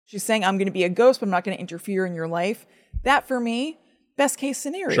She's saying, I'm going to be a ghost, but I'm not going to interfere in your life. That, for me, best case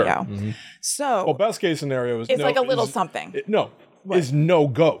scenario. Sure. Mm-hmm. So, well, best case scenario is it's like a little something. Is no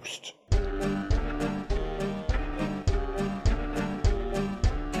ghost.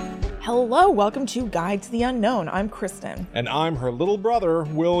 Hello, welcome to Guide to the Unknown. I'm Kristen. And I'm her little brother,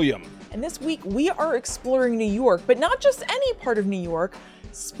 William. And this week we are exploring New York, but not just any part of New York,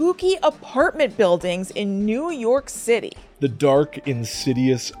 spooky apartment buildings in New York City. The dark,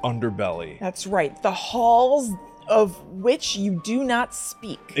 insidious underbelly. That's right, the halls of which you do not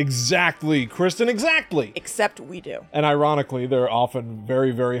speak. Exactly, Kristen, exactly. Except we do. And ironically, they're often very,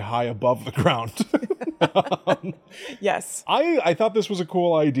 very high above the ground. Yes. I thought this was a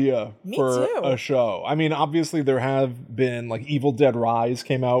cool idea for too. a show. I mean, obviously there have been, like, Evil Dead Rise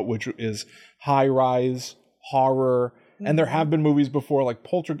came out, which is high-rise horror. And there have been movies before, like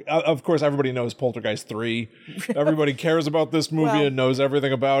Poltergeist. Of course, everybody knows Poltergeist 3. Everybody cares about this movie and knows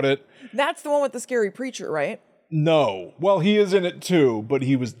everything about it. That's the one with the scary preacher, right? No. Well, he is in it too, but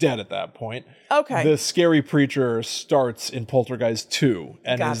he was dead at that point. Okay. The scary preacher starts in Poltergeist 2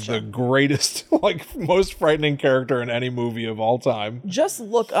 and is the greatest, like, most frightening character in any movie of all time. Just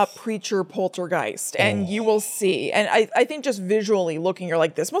look up Preacher Poltergeist and you will see. And I think just visually looking, you're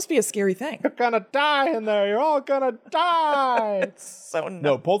like, this must be a scary thing. You're gonna die in there. You're all gonna die. It's so nuts.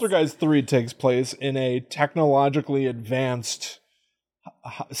 No, Poltergeist 3 takes place in a technologically advanced,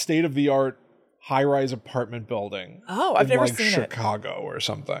 state-of-the-art high-rise apartment building. Oh, I've never like seen Chicago or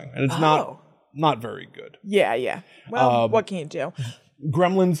something. And it's not very good. Yeah. Well, what can you do?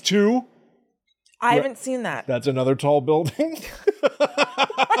 Gremlins 2. I haven't seen that. That's another tall building.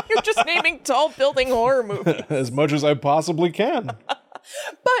 You're just naming tall building horror movies. As much as I possibly can.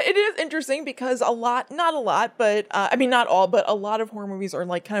 But it is interesting because not a lot, but not all, but a lot of horror movies are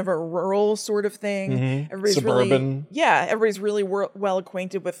like kind of a rural sort of thing. Mm-hmm. Everybody's Suburban. Everybody's really well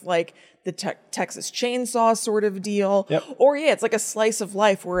acquainted with like the Texas Chainsaw sort of deal. Yep. Or it's like a slice of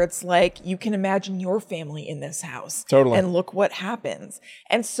life where it's like you can imagine your family in this house. Totally. And look what happens.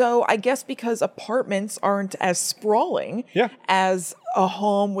 And so I guess because apartments aren't as sprawling as a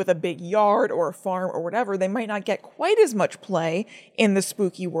home with a big yard or a farm or whatever, they might not get quite as much play in the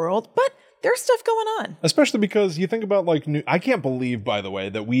spooky world, but there's stuff going on. Especially because you think about like, I can't believe, by the way,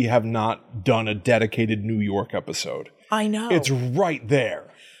 that we have not done a dedicated New York episode. I know. It's right there.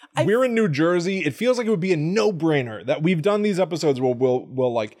 We're in New Jersey. It feels like it would be a no-brainer that we've done these episodes where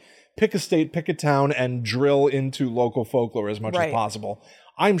we'll like pick a state, pick a town, and drill into local folklore as much as possible.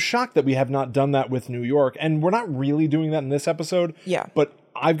 I'm shocked that we have not done that with New York, and we're not really doing that in this episode. Yeah. But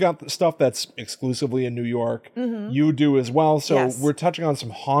I've got stuff that's exclusively in New York. Mm-hmm. You do as well. So we're touching on some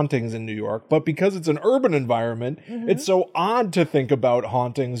hauntings in New York. But because it's an urban environment, it's so odd to think about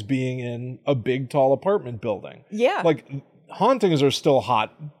hauntings being in a big, tall apartment building. Yeah. Like, hauntings are still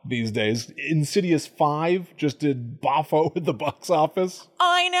hot these days. Insidious 5 just did boffo at the box office.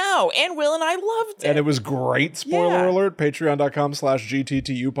 I know. And Will and I loved it. And it was great. Spoiler alert.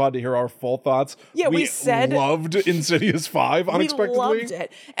 Patreon.com/GTTUpod to hear our full thoughts. Yeah, we said loved Insidious 5 unexpectedly. We loved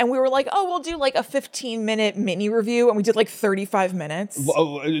it. And we were like, we'll do like a 15-minute mini review. And we did like 35 minutes.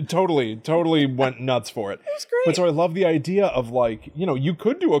 Totally went nuts for it. It was great. But so I love the idea of like, you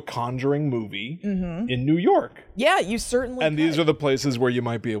could do a Conjuring movie in New York. Yeah, you certainly And these are the places where you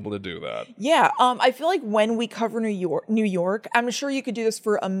might be able to do that. Yeah, I feel like when we cover New York, I'm sure you could do this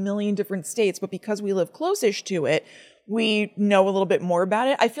for a million different states, but because we live close-ish to it, we know a little bit more about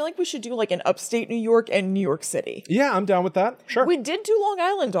it. I feel like we should do like an upstate New York and New York City. Yeah, I'm down with that. Sure. We did do Long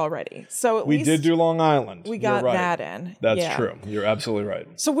Island already, so at least we did do Long Island. We got that in. That's true. You're absolutely right.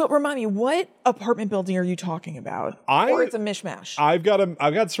 So, Will, remind me, what apartment building are you talking about? Or it's a mishmash? I've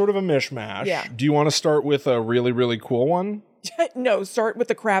got sort of a mishmash. Yeah. Do you want to start with a really, really cool one? No, start with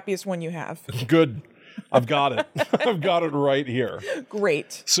the crappiest one you have. Good. I've got it. I've got it right here.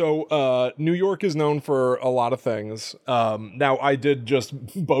 Great. So, New York is known for a lot of things. Now, I did just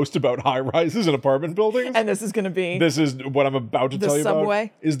boast about high rises and apartment buildings. And this is going to be... This is what I'm about to tell you subway?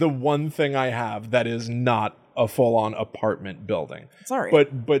 about. Is the one thing I have that is not a full-on apartment building. Sorry.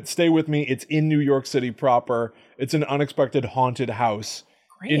 But stay with me. It's in New York City proper. It's an unexpected haunted house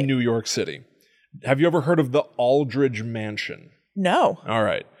in New York City. Have you ever heard of the Aldridge Mansion? No. All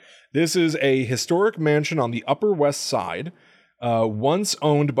right. This is a historic mansion on the Upper West Side, once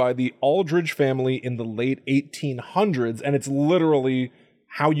owned by the Aldridge family in the late 1800s, and it's literally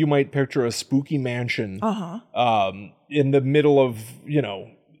how you might picture a spooky mansion in the middle of,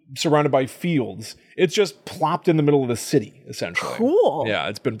 surrounded by fields. It's just plopped in the middle of the city, essentially. Cool. Yeah,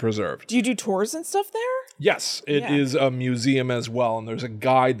 it's been preserved. Do you do tours and stuff there? Yes, it is a museum as well, and there's a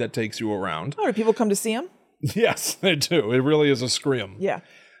guide that takes you around. Oh, do people come to see them? Yes, they do. It really is a scream. Yeah.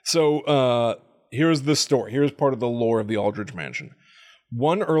 So here's the story. Here's part of the lore of the Aldridge Mansion.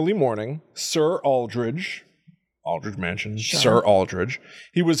 One early morning, Sir Aldridge Mansion, sure. Sir Aldridge,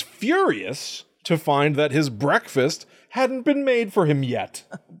 he was furious to find that his breakfast hadn't been made for him yet.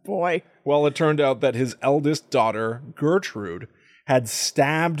 Boy. Well, it turned out that his eldest daughter, Gertrude, had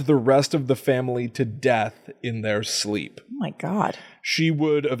stabbed the rest of the family to death in their sleep. Oh my God. She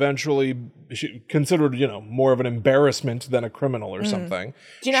would eventually, considered, more of an embarrassment than a criminal or something.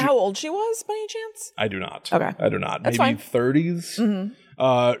 Do you know how old she was, by any chance? I do not. Okay. I do not. That's Maybe fine. 30s?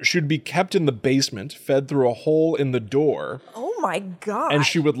 Mm-hmm. She'd be kept in the basement, fed through a hole in the door. Oh my God. And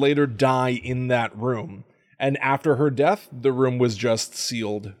she would later die in that room. And after her death, the room was just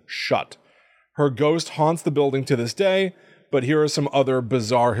sealed shut. Her ghost haunts the building to this day, but here are some other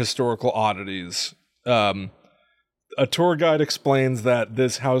bizarre historical oddities. A tour guide explains that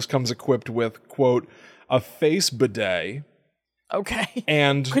this house comes equipped with, quote, a face bidet. Okay.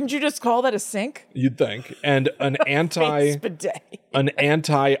 And couldn't you just call that a sink? You'd think. And an face bidet. an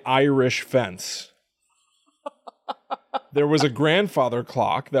anti-Irish fence. There was a grandfather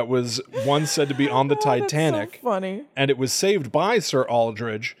clock that was once said to be on the Titanic. That's so funny. And it was saved by Sir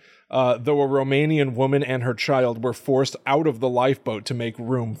Aldridge, though a Romanian woman and her child were forced out of the lifeboat to make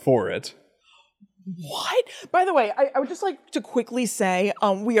room for it. What? By the way, I would just like to quickly say,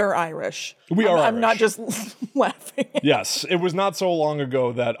 we are Irish. We are Irish. I'm not just laughing. Yes, it was not so long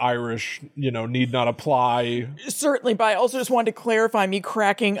ago that Irish, need not apply. Certainly, but I also just wanted to clarify me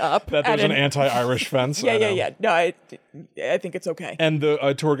cracking up. That there's an anti-Irish fence. Yeah. No, I think it's okay. And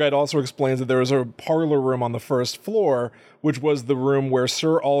the tour guide also explains that there was a parlor room on the first floor, which was the room where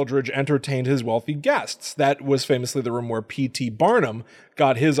Sir Aldridge entertained his wealthy guests. That was famously the room where P.T. Barnum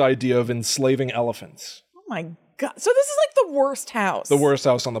got his idea of enslaving elephants. Oh my God. So this is like the worst house. The worst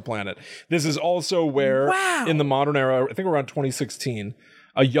house on the planet. This is also where, in the modern era, I think around 2016,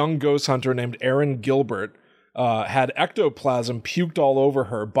 a young ghost hunter named Aaron Gilbert had ectoplasm puked all over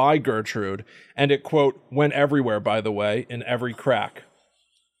her by Gertrude, and it, quote, went everywhere, by the way, in every crack.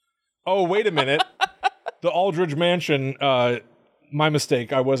 Oh, wait a minute. The Aldridge Mansion, my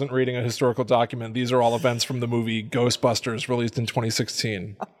mistake. I wasn't reading a historical document. These are all events from the movie Ghostbusters, released in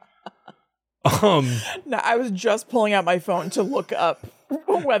 2016. No, I was just pulling out my phone to look up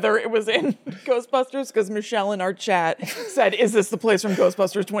whether it was in Ghostbusters, because Michelle in our chat said, is this the place from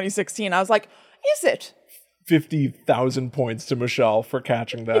Ghostbusters 2016? I was like, is it? 50,000 points to Michelle for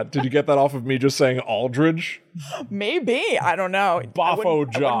catching that. Did you get that off of me just saying Aldridge? Maybe. I don't know. Boffo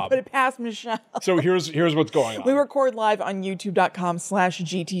job. I wouldn't put it past Michelle. So here's what's going on. We record live on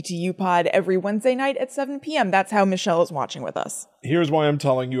youtube.com/GTTUpod every Wednesday night at 7 p.m. That's how Michelle is watching with us. Here's why I'm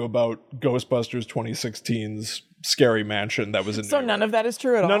telling you about Ghostbusters 2016's Scary Mansion that was in New York. None of that is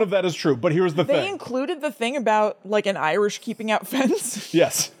true at all? None of that is true, but here's the thing. They included the thing about, like, an Irish keeping out fence?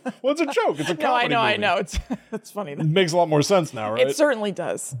 Yes. Well, it's a joke. It's a comedy movie. I know. It's funny. It makes a lot more sense now, right? It certainly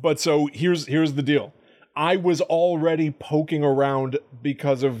does. But so here's the deal. I was already poking around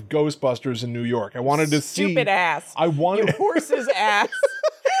because of Ghostbusters in New York. I wanted to see... Stupid ass. Your horse's ass.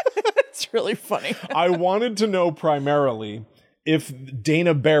 It's really funny. I wanted to know primarily if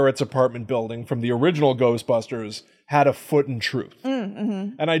Dana Barrett's apartment building from the original Ghostbusters had a foot in truth.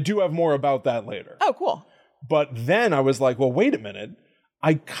 Mm-hmm. And I do have more about that later. Oh, cool. But then I was like, well, wait a minute.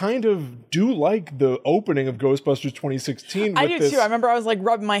 I kind of do like the opening of Ghostbusters 2016. I do too. I remember I was like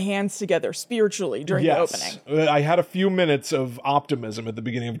rubbing my hands together spiritually during the opening. I had a few minutes of optimism at the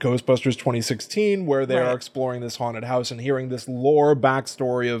beginning of Ghostbusters 2016 where they are exploring this haunted house and hearing this lore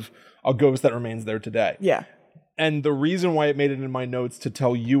backstory of a ghost that remains there today. Yeah. And the reason why it made it in my notes to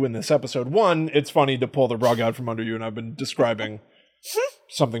tell you in this episode, one, it's funny to pull the rug out from under you, and I've been describing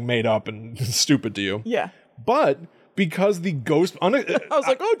something made up and stupid to you. Yeah. But because the ghost... I was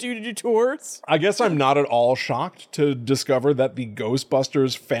like, oh, do you do tours? I guess I'm not at all shocked to discover that the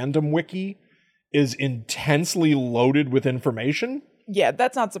Ghostbusters fandom wiki is intensely loaded with information. Yeah,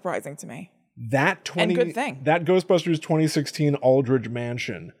 that's not surprising to me. And good thing. That Ghostbusters 2016 Aldridge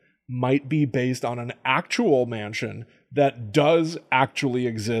Mansion might be based on an actual mansion that does actually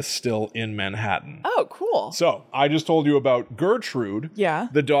exist still in Manhattan. Oh, cool. So, I just told you about Gertrude,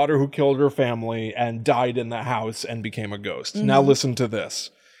 the daughter who killed her family and died in the house and became a ghost. Mm-hmm. Now listen to this.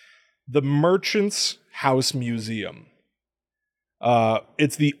 The Merchant's House Museum.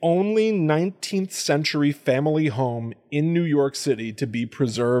 It's the only 19th century family home in New York City to be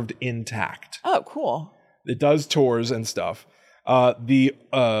preserved intact. Oh, cool. It does tours and stuff.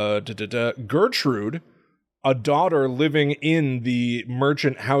 Gertrude, a daughter living in the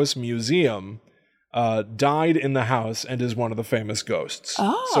Merchant House Museum, died in the house and is one of the famous ghosts.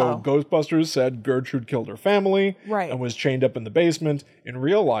 Oh. So Ghostbusters said Gertrude killed her family Right. and was chained up in the basement. In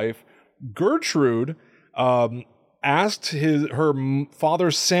real life, Gertrude asked her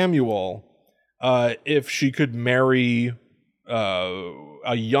father Samuel if she could marry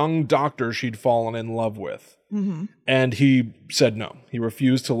a young doctor she'd fallen in love with. Mm-hmm. And he said no. He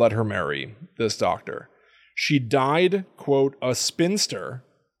refused to let her marry this doctor. She died, quote, a spinster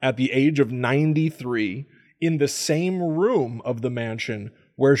at the age of 93 in the same room of the mansion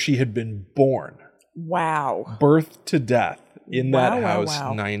where she had been born. Wow. Birth to death in that Wow, house,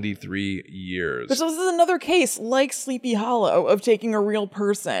 wow. 93 years. So this is another case like Sleepy Hollow of taking a real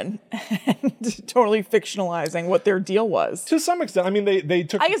person and totally fictionalizing what their deal was. To some extent. I mean, they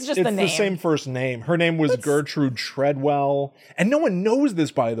took... I guess just it's the name. same first name. Her name was Gertrude Treadwell. And no one knows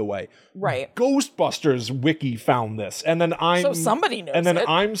this, by the way. Right. Ghostbusters Wiki found this. And then So somebody knows And then it.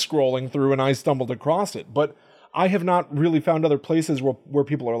 I'm scrolling through and I stumbled across it. But I have not really found other places where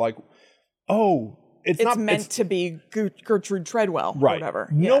people are like, oh... It's not meant to be Gertrude Treadwell or right. whatever.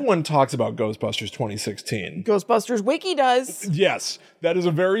 No Yeah. one talks about Ghostbusters 2016. Ghostbusters Wiki does. Yes, that is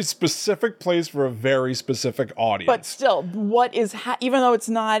a very specific place for a very specific audience. But still, what is even though it's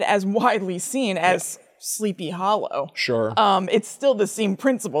not as widely seen as Sleepy Hollow, Sure. it's still the same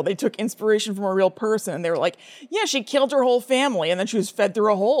principle. They took inspiration from a real person, and they were like, "Yeah, she killed her whole family, and then she was fed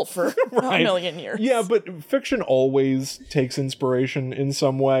through a hole for a million years." Yeah, but fiction always takes inspiration in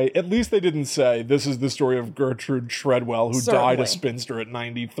some way. At least they didn't say this is the story of Gertrude Treadwell, who died a Certainly. spinster at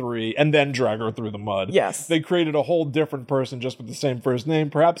 93, and then drag her through the mud. Yes. They created a whole different person just with the same first name,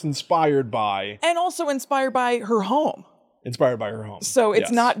 perhaps inspired by And also inspired by her home. her home. So it's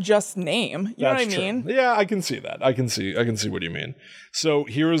Yes. not just name. You know what I That's true. mean? Yeah, I can see that. I can see what you mean. So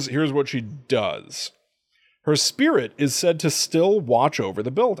here's what she does. Her spirit is said to still watch over the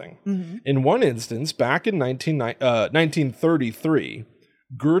building. Mm-hmm. In one instance, back in 1933,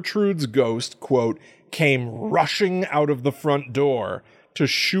 Gertrude's ghost, quote, came rushing out of the front door to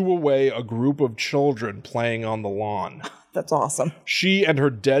shoo away a group of children playing on the lawn. That's awesome. She and her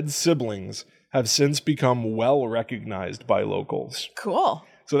dead siblings have since become well recognized by locals. Cool.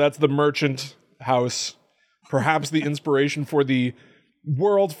 So that's the Merchant House, perhaps the inspiration for the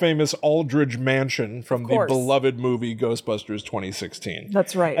world-famous Aldridge Mansion from the course. beloved movie Ghostbusters 2016.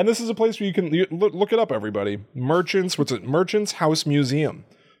 That's right. And this is a place where you can look it up, everybody. Merchant's House Museum.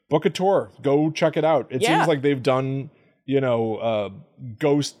 Book a tour. Go check it out. It seems like they've done,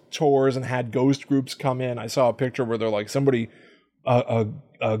 ghost tours and had ghost groups come in. I saw a picture where they're like somebody, a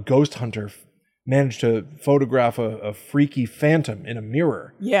ghost hunter managed to photograph a freaky phantom in a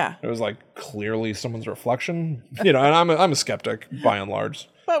mirror. Yeah. It was like clearly someone's reflection, and I'm a skeptic by and large.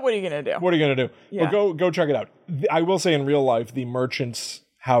 But what are you going to do? What are you going to do? Yeah. But go check it out. I will say in real life, the Merchant's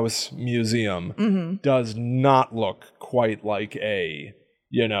House Museum does not look quite like a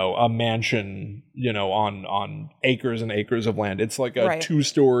mansion, on acres and acres of land. It's like a Right.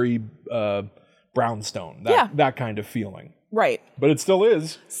 2-story brownstone, that kind of feeling. Right. But it still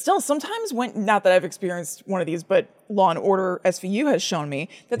is. Still, sometimes not that I've experienced one of these, but Law and Order SVU has shown me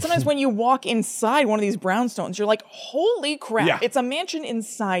that sometimes when you walk inside one of these brownstones, you're like, holy crap, Yeah. it's a mansion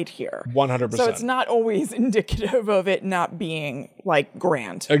inside here. 100%. So it's not always indicative of it not being like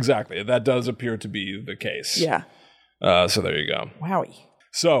grand. Exactly. That does appear to be the case. Yeah. So there you go. Wowie.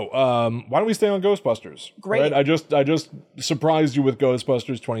 So, why don't we stay on Ghostbusters? Great. Right? I just surprised you with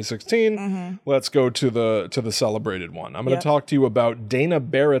Ghostbusters 2016. Let's go to the celebrated one. I'm going to talk to you about Dana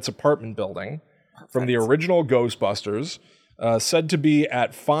Barrett's apartment building from the original Ghostbusters, said to be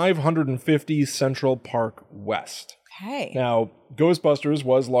at 550 Central Park West. Okay. Now, Ghostbusters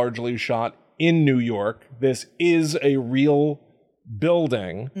was largely shot in New York. This is a real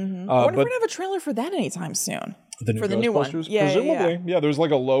building. I wonder if but we're going to have a trailer for that anytime soon. for the new one. Ghostbusters? Yeah, Presumably. Yeah, there's like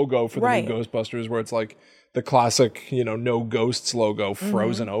a logo for the Right. new Ghostbusters where it's like the classic, no ghosts logo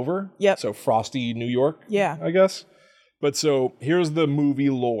frozen over. Yep. So frosty New York, Yeah. I guess. But so here's the movie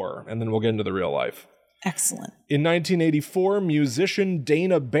lore, and then we'll get into the real life. Excellent. In 1984, musician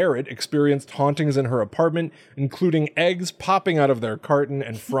Dana Barrett experienced hauntings in her apartment, including eggs popping out of their carton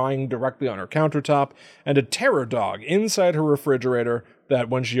and frying directly on her countertop, and a terror dog inside her refrigerator that,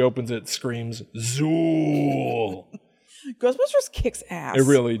 when she opens it, screams, Zool! Ghostbusters kicks ass. It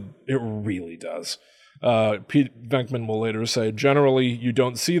really does. Pete Venkman will later say, generally, you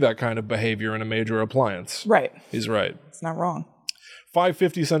don't see that kind of behavior in a major appliance. Right. He's right. It's not wrong.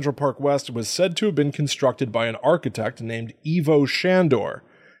 550 Central Park West was said to have been constructed by an architect named Ivo Shandor.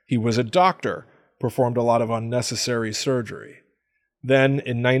 He was a doctor, performed a lot of unnecessary surgery. Then,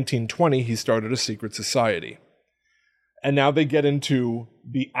 in 1920, he started a secret society. And now they get into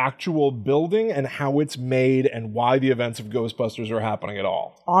the actual building and how it's made and why the events of Ghostbusters are happening at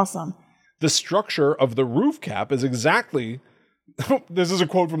all. Awesome. The structure of the roof cap is exactly... This is a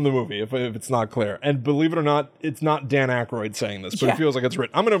quote from the movie, if it's not clear. And believe it or not, it's not Dan Aykroyd saying this, but it feels like it's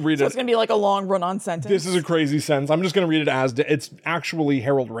written. I'm going to read it. So it's going to be like a long run-on sentence? This is a crazy sentence. I'm just going to read it as... It's actually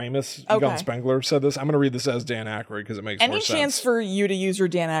Harold Ramis. Gun Spengler said this. I'm going to read this as Dan Aykroyd because it makes more sense. Any chance for you to use your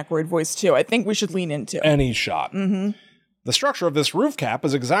Dan Aykroyd voice, too? I think we should lean into. Any shot. Mm-hmm. The structure of this roof cap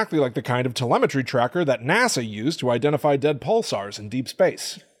is exactly like the kind of telemetry tracker that NASA used to identify dead pulsars in deep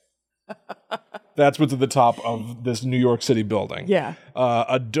space. That's what's at the top of this New York City building. Yeah.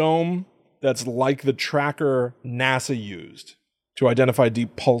 A dome that's like the tracker NASA used to identify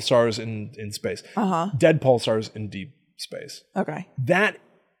deep pulsars in space. Dead pulsars in deep space. Okay. That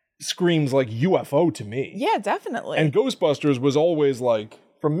screams like UFO to me. Yeah, definitely. And Ghostbusters was always like,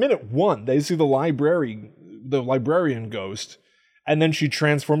 from minute one, they see the librarian ghost, and then she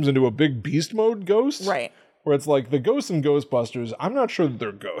transforms into a big beast mode ghost. Right. Where it's like the ghosts in Ghostbusters, I'm not sure that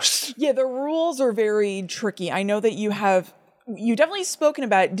they're ghosts. Yeah, the rules are very tricky. I know that you definitely spoken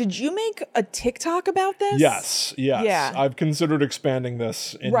about it. Did you make a TikTok about this? Yes. Yeah. I've considered expanding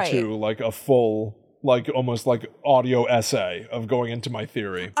this into like a full, like almost like audio essay of going into my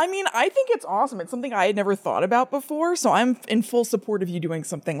theory. I mean, I think it's awesome. It's something I had never thought about before, so I'm in full support of you doing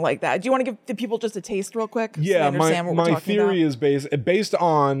something like that. Do you want to give the people just a taste real quick? Yeah, so my theory is based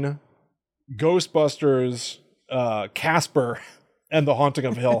on Ghostbusters, Casper, and The Haunting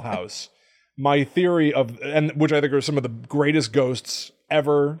of Hill House. My theory which I think are some of the greatest ghosts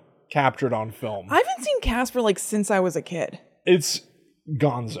ever captured on film. I haven't seen Casper like since I was a kid. It's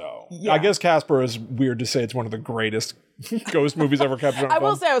gonzo. Yeah. I guess Casper is weird to say it's one of the greatest ghost movies ever captured on film. I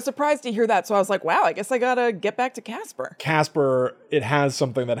will say I was surprised to hear that, so I was like, wow, I guess I gotta get back to Casper. Casper, it has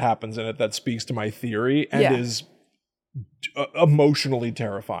something that happens in it that speaks to my theory and is emotionally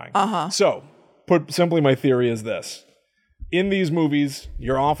terrifying. So, put simply, my theory is this. In these movies,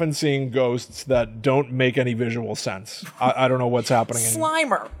 you're often seeing ghosts that don't make any visual sense. I don't know what's happening.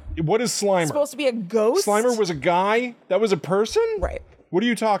 Slimer. What is Slimer? It's supposed to be a ghost? Slimer was a guy? That was a person? Right. What are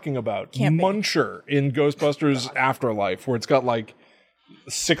you talking about? Can't be. Muncher in Ghostbusters Afterlife, where it's got like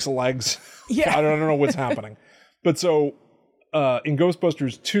 6 legs. Yeah. I don't know what's happening. But so... in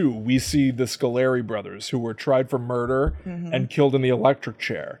Ghostbusters 2, we see the Scoleri brothers who were tried for murder and killed in the electric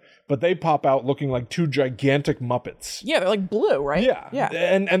chair. But they pop out looking like 2 gigantic Muppets. Yeah, they're like blue, right? Yeah.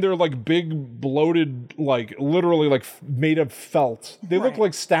 And they're like big, bloated, like literally like made of felt. They look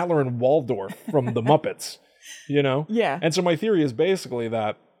like Statler and Waldorf from the Muppets, you know? Yeah. And so my theory is basically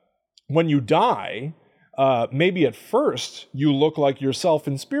that when you die... maybe at first you look like yourself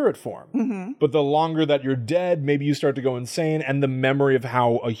in spirit form, but the longer that you're dead, maybe you start to go insane, and the memory of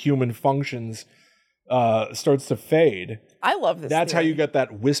how a human functions starts to fade. I love this. That's theory. how you get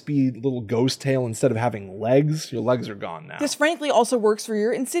that wispy little ghost tail instead of having legs. Your legs are gone now. This frankly also works for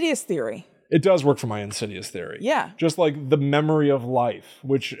your Insidious theory. It does work for my Insidious theory. Yeah. Just like the memory of life,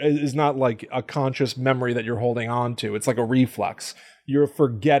 which is not like a conscious memory that you're holding on to. It's like a reflex. You're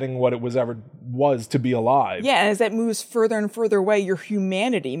forgetting what it was to be alive. Yeah, and as that moves further and further away, your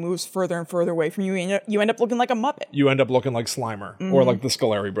humanity moves further and further away from you, and you end up looking like a Muppet. You end up looking like Slimer, or like the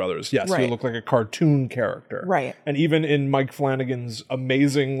Scoleri brothers. Yes, you look like a cartoon character. Right. And even in Mike Flanagan's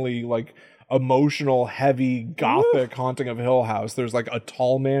amazingly like emotional, heavy, gothic Haunting of Hill House, there's like a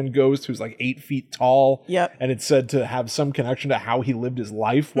tall man ghost who's like 8 feet tall. Yep. And it's said to have some connection to how he lived his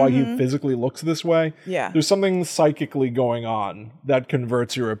life, why he physically looks this way. Yeah. There's something psychically going on that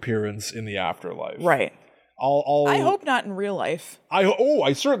converts your appearance in the afterlife. Right. I hope not in real life.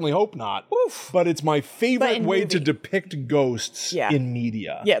 I certainly hope not. Oof. But it's my favorite way to movie. depict ghosts in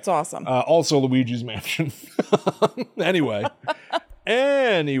media. Yeah, it's awesome. Also Luigi's Mansion.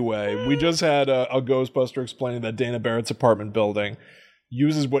 Anyway, we just had a Ghostbuster explaining that Dana Barrett's apartment building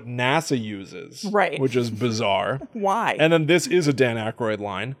uses what NASA uses. Right. Which is bizarre. Why? And then this is a Dan Aykroyd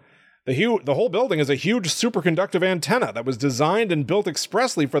line. The whole building is a huge superconductive antenna that was designed and built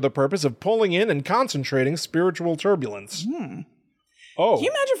expressly for the purpose of pulling in and concentrating spiritual turbulence. Oh. Can you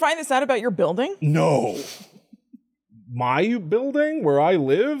imagine finding this out about your building? No. My building where I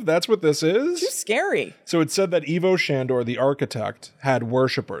live? That's what this is? Too scary. So it said that Ivo Shandor, the architect, had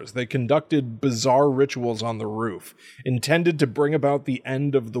worshippers. They conducted bizarre rituals on the roof, intended to bring about the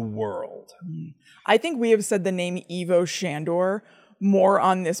end of the world. I think we have said the name Ivo Shandor more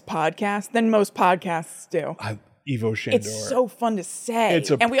on this podcast than most podcasts do. Ivo Shandor. It's so fun to say.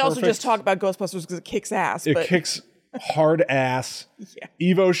 And we also just talk about Ghostbusters because it kicks ass. It kicks hard ass.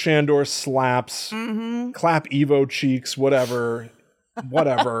 Yeah. Ivo Shandor slaps. Clap Evo cheeks, whatever.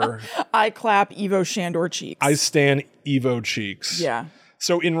 whatever. I clap Evo Shandor cheeks. I stan Evo cheeks. Yeah.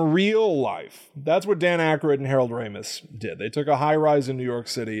 So in real life, that's what Dan Aykroyd and Harold Ramis did. They took a high rise in New York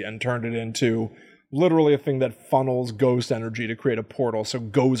City and turned it into literally a thing that funnels ghost energy to create a portal so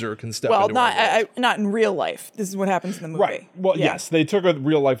Gozer can step into not in real life. This is what happens in the movie. Right. Well, yes, they took a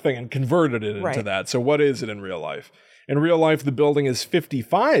real life thing and converted it into that. So what is it in real life? In real life, the building is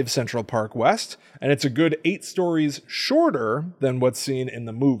 55 Central Park West, and it's a good 8 stories shorter than what's seen in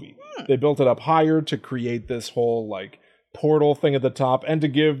the movie. They built it up higher to create this whole, like, portal thing at the top and to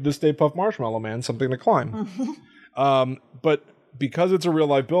give the Stay Puft Marshmallow Man something to climb. But because it's a real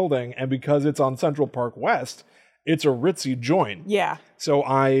life building and because it's on Central Park West, it's a ritzy joint. Yeah. So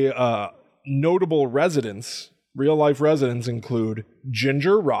notable residents, real life residents include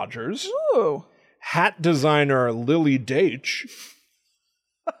Ginger Rogers, Ooh. hat designer Lily Deitch.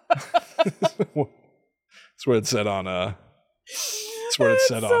 That's what it said on That's what it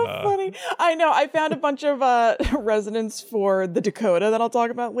said so on. Funny. I know. I found a bunch of residents for the Dakota that I'll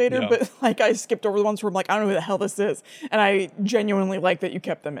talk about later, but like I skipped over the ones where I'm like, I don't know who the hell this is, and I genuinely like that you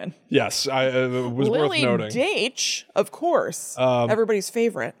kept them in. Yes, it was Lily worth noting. Deitch, of course, everybody's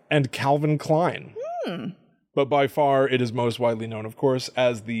favorite, and Calvin Klein. But by far, it is most widely known, of course,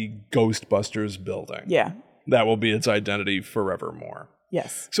 as the Ghostbusters building. Yeah. That will be its identity forevermore.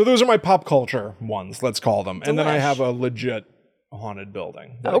 Yes. So those are my pop culture ones, let's call them. And then I Delish. have a legit haunted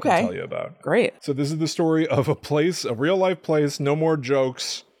building that I can tell you about. Great. So this is the story of a place, a real life place, no more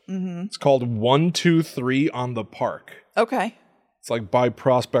jokes. It's called 123 on the Park. Okay. It's like by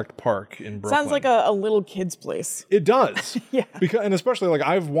Prospect Park in Brooklyn. Sounds like a little kid's place. It does. Yeah. And especially like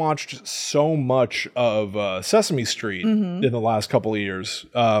I've watched so much of Sesame Street in the last couple of years.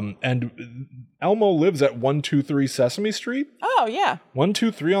 And Elmo lives at 123 Sesame Street. Oh, yeah.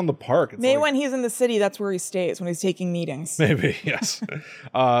 123 on the Park. It's Maybe like, when he's in the city, that's where he stays, when he's taking meetings. maybe, yes.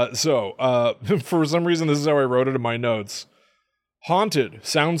 So for some reason, this is how I wrote it in my notes. Haunted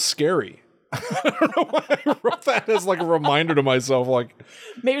sounds scary. I don't know why I wrote that as like a reminder to myself. Like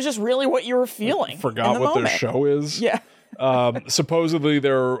maybe it's just really what you were feeling. Forgot what their show is. Yeah. Supposedly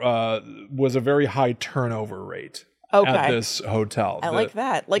there was a very high turnover rate at this hotel. I like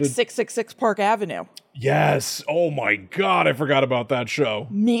that. Like 666 Park Avenue. Yes. Oh my God. I forgot about that show.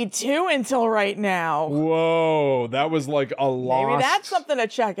 Me too until right now. Whoa. That was like a lost. Maybe that's something to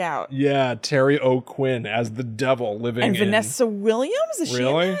check out. Yeah. Terry O'Quinn as the devil living and Vanessa Williams? Is she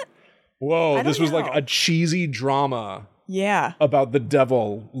in that? Whoa. This was like a cheesy drama. Yeah. About the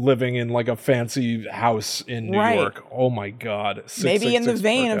devil living in like a fancy house in New York. Oh my God. Maybe in the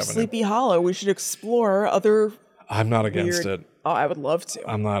vein of Sleepy Hollow, we should explore other. I'm not against it. Oh, I would love to.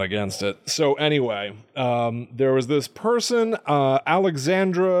 I'm not against it. So anyway, there was this person,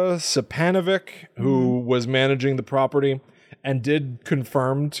 Alexandra Sepanovic, who was managing the property and did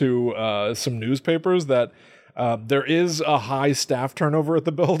confirm to some newspapers that there is a high staff turnover at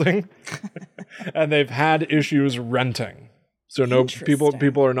the building and they've had issues renting. So no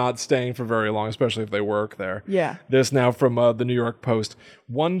people are not staying for very long, especially if they work there. Yeah. This now from the New York Post.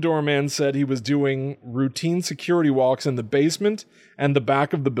 One doorman said he was doing routine security walks in the basement and the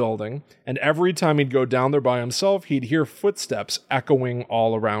back of the building, and every time he'd go down there by himself, he'd hear footsteps echoing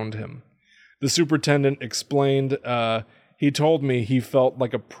all around him. The superintendent explained, he told me he felt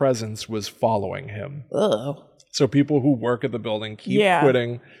like a presence was following him. Oh. So people who work at the building keep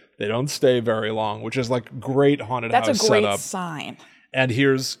quitting. They don't stay very long, which is like great haunted house setup. That's a great sign. And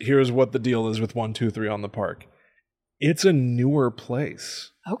here's what the deal is with 123 on the Park. It's a newer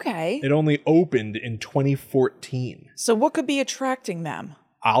place. Okay. It only opened in 2014. So what could be attracting them?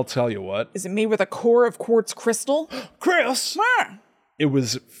 I'll tell you what. Is it made with a core of quartz crystal? Chris! It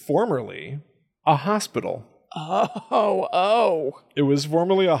was formerly a hospital. Oh. It was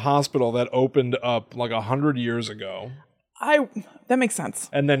formerly a hospital that opened up like 100 years ago. That makes sense.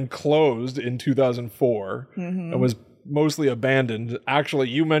 And then closed in 2004 and was mostly abandoned. Actually,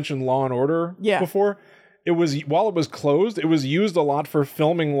 you mentioned Law and Order before. While it was closed, it was used a lot for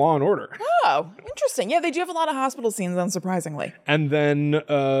filming Law and Order. Oh, interesting. Yeah, they do have a lot of hospital scenes, unsurprisingly. And then,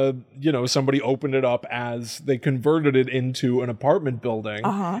 somebody opened it up as they converted it into an apartment building.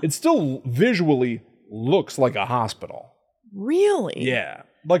 It still visually looks like a hospital. Really? Yeah.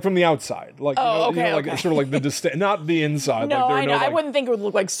 Like from the outside, like sort of like the not the inside. No, like I know. I wouldn't think it would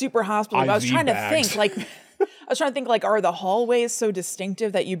look like super hospital. I was trying to think, are the hallways so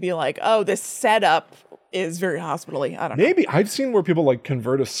distinctive that you'd be like, oh, this setup is very hospital-y. I don't know. Maybe I've seen where people like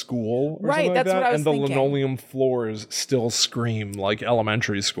convert a school or something like that's that, what I was and the thinking. linoleum floors still scream like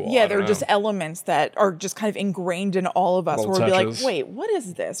elementary school. Yeah, I they're don't just know. elements that are just kind of ingrained in all of us. Little Where we'll be like, touches. wait, what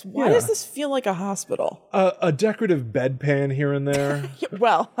is this? Why Yeah. does this feel like a hospital? A decorative bedpan here and there.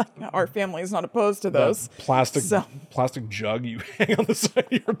 Well, our family is not opposed to those. Plastic jug you hang on the side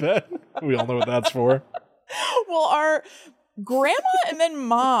of your bed. We all know what that's for. Well, our grandma and then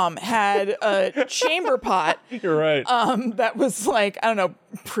mom had a chamber pot You're right. that was like, I don't know,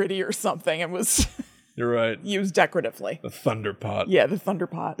 pretty or something. It was You're right. used decoratively. The thunder pot. Yeah, the thunder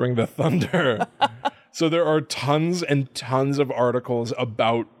pot. Bring the thunder. So there are tons and tons of articles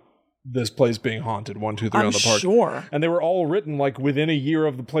about this place being haunted. 1, 2, 3 I'm on the park. sure. And they were all written like within a year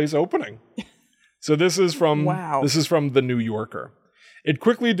of the place opening. So this is from Wow. This is from the New Yorker. It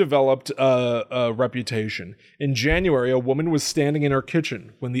quickly developed a reputation. In January, a woman was standing in her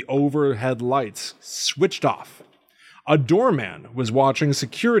kitchen when the overhead lights switched off. A doorman was watching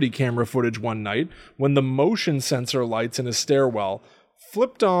security camera footage one night when the motion sensor lights in a stairwell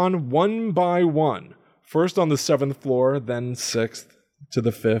flipped on one by one, first on the 7th floor, then 6th to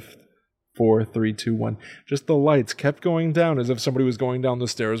the 5th. 4, 3, 2, 1. Just the lights kept going down as if somebody was going down the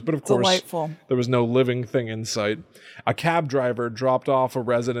stairs. But of course, Delightful. there was no living thing in sight. A cab driver dropped off a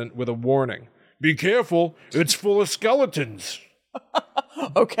resident with a warning. Be careful, it's full of skeletons.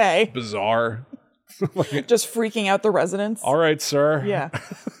 Okay. Bizarre. Just freaking out the residents. All right, sir. Yeah.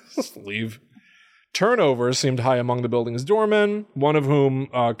 Just leave. Turnover seemed high among the building's doormen, one of whom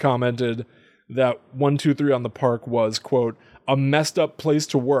commented that 1, 2, 3 on the park was, quote, a messed up place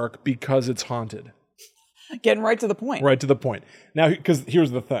to work because it's haunted. Getting right to the point. Right to the point. Now, because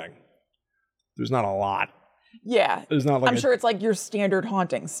here's the thing. There's not a lot. Yeah. There's not like I'm sure it's like your standard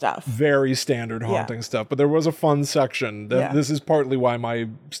haunting stuff. very standard haunting stuff, but there was a fun section. This is partly why my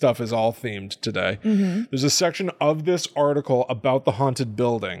stuff is all themed today. There's a section of this article about the haunted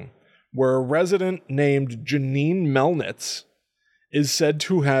building where a resident named Janine Melnitz is said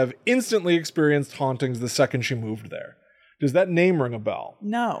to have instantly experienced hauntings the second she moved there. Does that name ring a bell?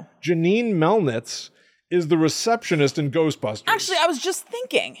 No. Janine Melnitz is the receptionist in Ghostbusters. Actually, I was just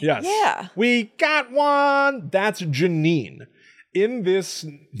thinking. Yes. Yeah. We got one. That's Janine. In this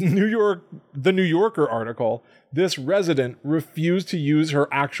the New Yorker article, this resident refused to use her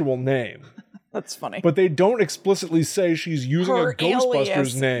actual name. That's funny. But they don't explicitly say she's using Her a Ghostbusters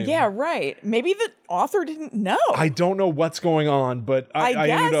alias. name. Yeah, right. Maybe the author didn't know. I don't know what's going on, but I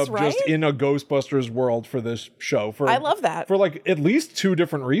ended guess, up just right? in a Ghostbusters world for this show. I love that. For like at least 2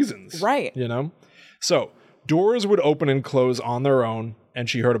 different reasons. Right. You know? So, doors would open and close on their own, and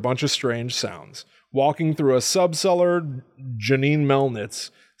she heard a bunch of strange sounds. Walking through a subcellar, Janine Melnitz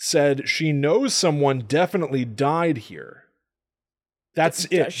said she knows someone definitely died here. That's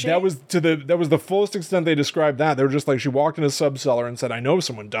it. Does she? That was the fullest extent they described that. They were just like, she walked in a subcellar and said, I know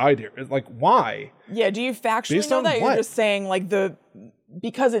someone died here. It's like, why? Yeah, do you factually Based know on that? what? You're just saying like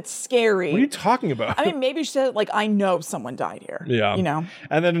because it's scary. What are you talking about? I mean, maybe she said like, I know someone died here. Yeah. You know?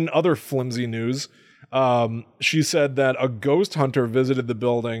 And then in other flimsy news, she said that a ghost hunter visited the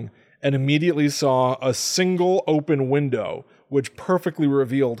building and immediately saw a single open window, which perfectly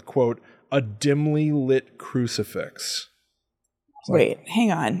revealed, quote, a dimly lit crucifix. Wait,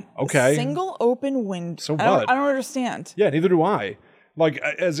 hang on. Okay. A single open window. So I don't what? understand. Yeah, neither do I. Like,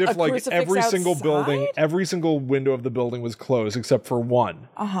 as if A like crucifix every single outside? building, every single window of the building was closed except for one.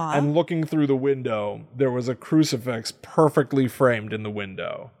 Uh-huh. And looking through the window, there was a crucifix perfectly framed in the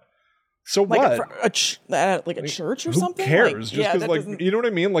window. So Like what? a church or Who something? cares? Like, yeah, Just that because, doesn't- you know what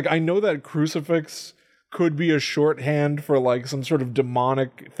I mean? Like, I know that crucifix could be a shorthand for like some sort of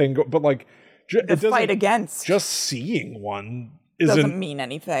demonic thing, but like, it the doesn't. fight against Just seeing one doesn't mean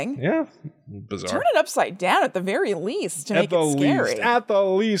anything. Yeah, bizarre. Turn it upside down at the very least to At make the it scary. at the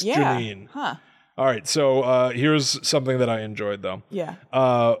least, yeah. Janine. Huh. All right, so here's something that I enjoyed though. Yeah.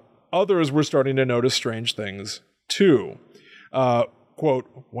 Others were starting to notice strange things too. Quote,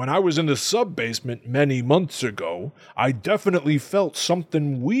 when I was in the sub-basement many months ago, I definitely felt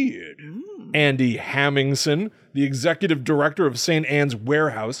something weird. Andy Hammingson, the executive director of St. Anne's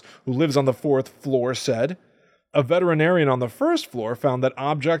Warehouse, who lives on the 4th floor, said, a veterinarian on the 1st floor found that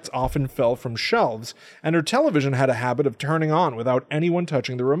objects often fell from shelves, and her television had a habit of turning on without anyone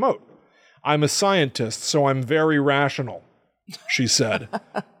touching the remote. I'm a scientist, so I'm very rational, she said.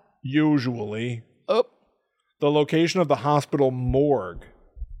 Usually. Oh. The location of the hospital morgue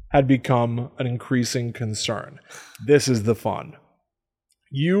had become an increasing concern. This is the fun.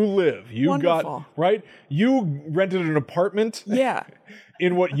 You live. You Wonderful. got, right? You rented an apartment. Yeah.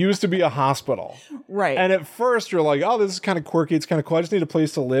 In what used to be a hospital. Right. And at first you're like, oh, this is kind of quirky. It's kind of cool. I just need a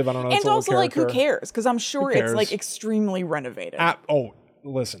place to live. I don't know. And also, like, who cares? Because I'm sure it's, like, extremely renovated.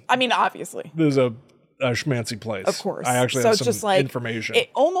 Listen. I mean, obviously. There's a schmancy place. Of course. I actually have some information.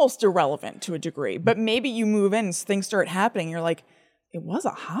 Almost irrelevant to a degree. But maybe you move in, things start happening. You're like, it was a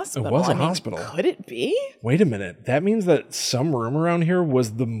hospital. It was a hospital. Could it be? Wait a minute. That means that some room around here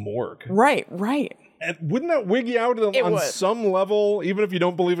was the morgue. Right. And wouldn't that wig you out on some level, even if you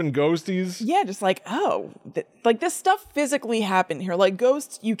don't believe in ghosties? Yeah, just like, like this stuff physically happened here. Like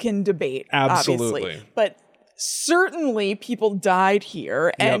ghosts, you can debate, absolutely. Obviously. But certainly people died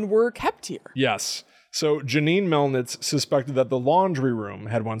here and were kept here. Yes. So Janine Melnitz suspected that the laundry room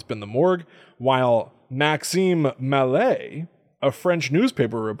had once been the morgue, while Maxime Mallet, a French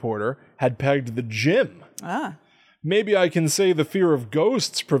newspaper reporter, had pegged the gym. Maybe I can say the fear of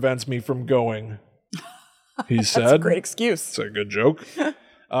ghosts prevents me from going. He said. That's a great excuse. It's a good joke.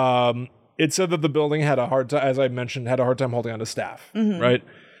 It said that the building had a hard time, as I mentioned, had a hard time holding on to staff, right?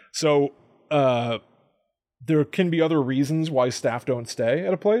 So there can be other reasons why staff don't stay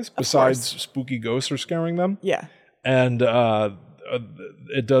at a place besides spooky ghosts are scaring them. Yeah. And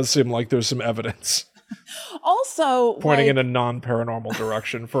it does seem like there's some evidence. Also, pointing in a non-paranormal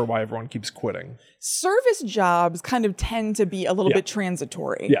direction for why everyone keeps quitting. Service jobs kind of tend to be a little bit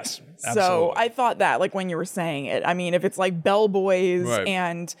transitory. Yes, absolutely. So I thought that, like when you were saying it, I mean, if it's like bellboys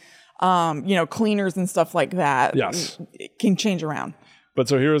and, cleaners and stuff like that, it can change around. But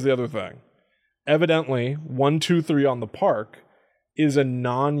so here's the other thing. Evidently, 123 on the Park is a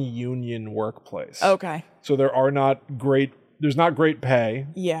non-union workplace. Okay. So there's not great pay.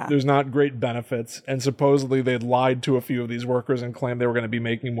 Yeah. There's not great benefits. And supposedly they'd lied to a few of these workers and claimed they were going to be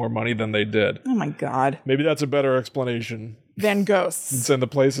making more money than they did. Oh my God. Maybe that's a better explanation. Than ghosts. And the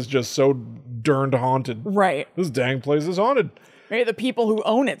place is just so derned haunted. Right. This dang place is haunted. Maybe the people who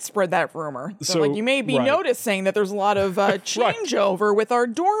own it spread that rumor. So like you may be noticing that there's a lot of changeover with our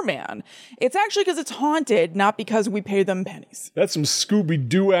doorman. It's actually because it's haunted, not because we pay them pennies. That's some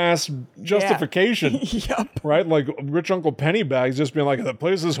Scooby-Doo ass justification. Yep. Right? Like rich Uncle Pennybags just being like, the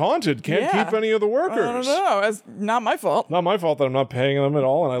place is haunted. Can't keep any of the workers. I don't know. It's not my fault. Not my fault that I'm not paying them at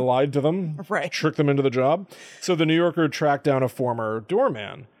all and I lied to them. Right. Tricked them into the job. So the New Yorker tracked down a former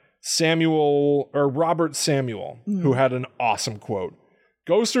doorman, Robert Samuel, who had an awesome quote.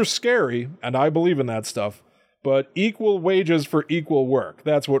 Ghosts are scary, and I believe in that stuff, but equal wages for equal work.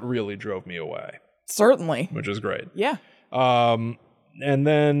 That's what really drove me away. Certainly. Which is great. Yeah. And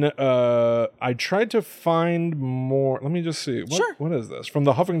then I tried to find more. Let me just see. What is this? From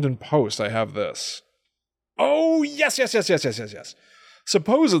the Huffington Post, I have this. Oh, yes.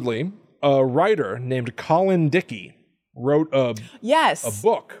 Supposedly, a writer named Colin Dickey wrote a book.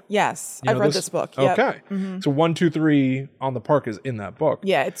 Yes, I've read this book. Yep. Okay. So 123 on the Park is in that book.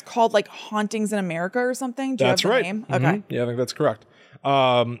 Yeah, it's called like Hauntings in America or something. Do that's you have the right. name? Okay. Yeah, I think that's correct.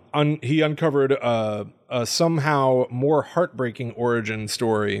 He uncovered a somehow more heartbreaking origin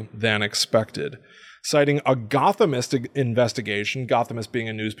story than expected, citing a Gothamist investigation, Gothamist being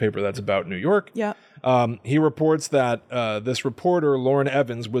a newspaper that's about New York. Yeah. He reports that this reporter, Lauren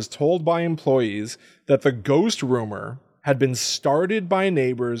Evans, was told by employees that the ghost rumor had been started by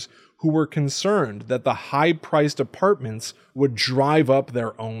neighbors who were concerned that the high-priced apartments would drive up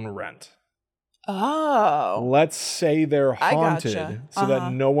their own rent. Oh. Let's say they're haunted so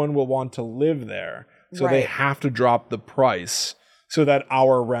that no one will want to live there. So they have to drop the price so that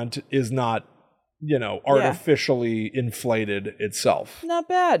our rent is not, artificially inflated itself. Not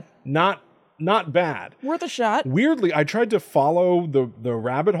bad. Not bad. Worth a shot. Weirdly, I tried to follow the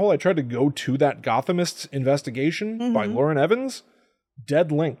rabbit hole. I tried to go to that Gothamist investigation by Lauren Evans.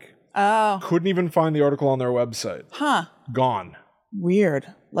 Dead link. Oh. Couldn't even find the article on their website. Huh. Gone.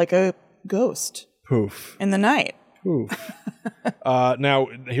 Weird. Like a ghost. Poof. In the night. Poof. Now,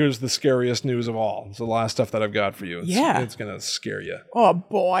 here's the scariest news of all. It's the last stuff that I've got for you. It's going to scare you. Oh,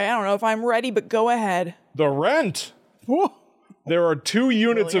 boy. I don't know if I'm ready, but go ahead. The rent. Whoa. There are 2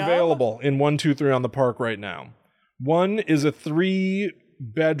 units available in 123 on the Park right now. One is a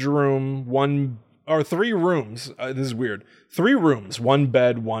 3-bedroom, 3 rooms. This is weird. 3 rooms, 1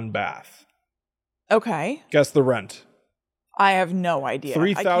 bed, 1 bath. Okay. Guess the rent. I have no idea.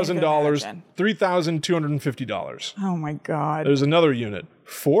 $3,000, $3,250. Oh my God. There's another unit.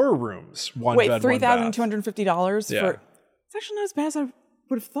 4 rooms, 1 bed, 1 bath. $3,250 Yeah. for. It's actually not as bad as I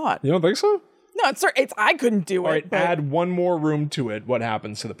would have thought. You don't think so? No, it's I couldn't do All it. right, But add 1 more room to it. What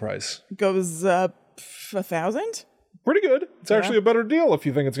happens to the price? Goes up 1,000. Pretty good. It's actually a better deal if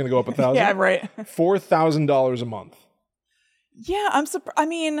you think it's going to go up 1,000. Yeah, right. $4,000 a month. Yeah, I'm surprised. I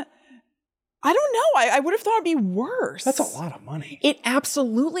mean, I don't know. I would have thought it'd be worse. That's a lot of money. It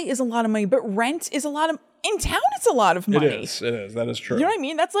absolutely is a lot of money, but rent is a lot of, in town it's a lot of money. It is. That is true. You know what I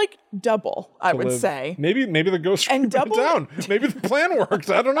mean? That's like double, I would say. Maybe the ghost and double down. Maybe the plan works.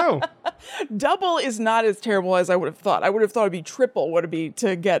 I don't know. Double is not as terrible as I would have thought. I would have thought it'd be triple would it be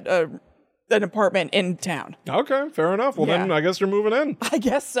to get an apartment in town. Okay, fair enough. Well, then I guess you're moving in. I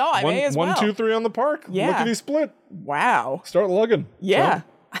guess so. I may as well. 1, 2, 3 on the park. Yeah. Lickety split. Wow. Start lugging. Yeah.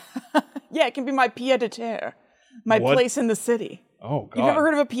 So. Yeah, it can be my pied-à-terre. My place in the city. Oh, God. You've ever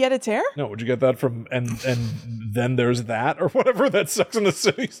heard of a pied-à-terre? No, would you get that from and then there's that or whatever, that Sex and the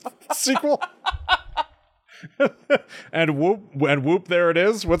City sequel? and whoop, there it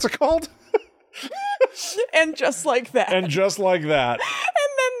is. What's it called? And just like that. And just like that. And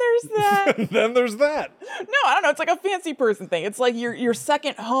then there's that. And then there's that. No, I don't know. It's like a fancy person thing. It's like your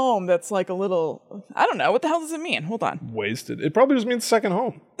second home that's like a little, I don't know. What the hell does it mean? Hold on. Wasted. It probably just means second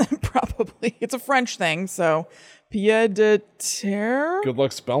home. Probably. It's a French thing, so pied-à-terre? Good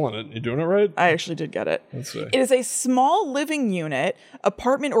luck spelling it. You doing it right? I actually did get it. Let's see. It is a small living unit,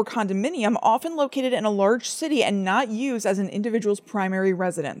 apartment, or condominium often located in a large city and not used as an individual's primary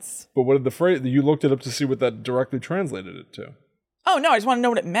residence. But what did the phrase, you looked it up to see what that directly translated it to? Oh, no, I just want to know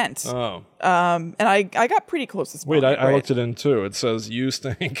what it meant. Oh. And I got pretty close to spelling Wait, I looked it in too. It says, you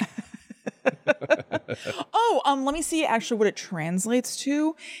stink. Let me see actually what it translates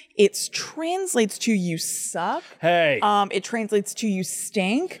to. It translates to you suck. Hey. It translates to you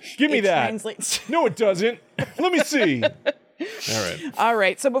stink. Give me that. Translates No, it doesn't. Let me see. All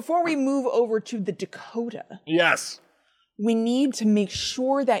right. So before we move over to the Dakota. Yes. We need to make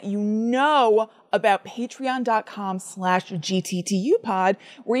sure that you know about patreon.com/GTTUpod,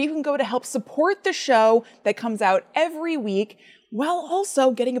 where you can go to help support the show that comes out every week, while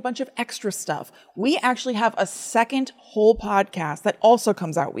also getting a bunch of extra stuff. We actually have a second whole podcast that also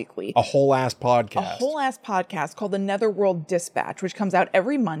comes out weekly. A whole ass podcast. A whole ass podcast called the Netherworld Dispatch, which comes out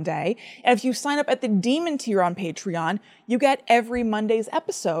every Monday. And if you sign up at the Demon tier on Patreon, you get every Monday's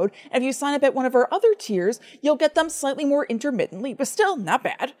episode. And if you sign up at one of our other tiers, you'll get them slightly more intermittently, but still not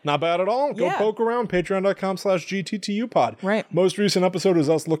bad. Not bad at all. Go poke around, patreon.com/GTTUpod. Right. Most recent episode is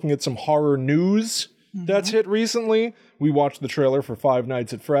us looking at some horror news that's hit recently. We watched the trailer for Five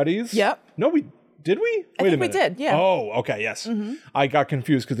Nights at Freddy's. Yep. No, did we? I think we did, yeah. Oh, okay, yes. I got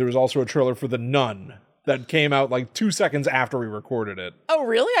confused because there was also a trailer for The Nun that came out like 2 seconds after we recorded it. Oh,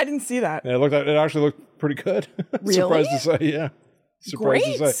 really? I didn't see that. And it actually looked pretty good. Really? Surprised to say, yeah.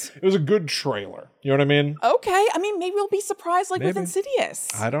 Surprised to say. It was a good trailer. You know what I mean? Okay. I mean, maybe we'll be surprised with Insidious.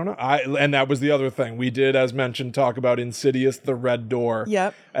 I don't know. And that was the other thing. We did, as mentioned, talk about Insidious, The Red Door.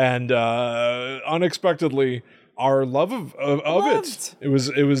 Yep. And unexpectedly, our love of it. It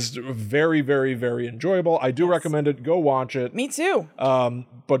was very, very, very enjoyable. I do recommend it. Go watch it. Me too.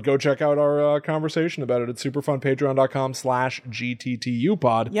 But go check out our conversation about it at superfun,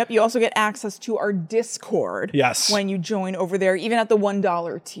 patreon.com/GTTUpod. Yep. You also get access to our Discord. Yes. When you join over there, even at the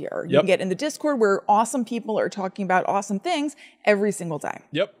 $1 tier. You can get in the Discord where awesome people are talking about awesome things every single day.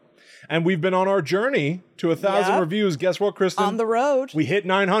 Yep. And we've been on our journey to 1,000 reviews. Guess what, Kristen? On the road. We hit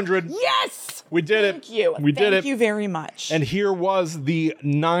 900. Yes! We did it. Thank you. We did it. Thank you very much. And here was the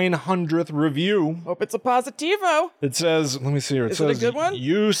 900th review. Hope it's a positivo. It says, let me see here. It says, it a good one?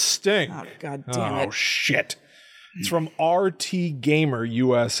 You stink. Oh, God damn it. Oh, shit. It's from RT Gamer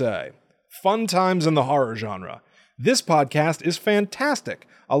USA. Fun times in the horror genre. This podcast is fantastic.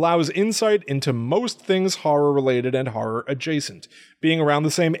 Allows insight into most things horror-related and horror-adjacent. Being around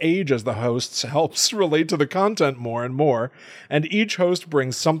the same age as the hosts helps relate to the content more and more, and each host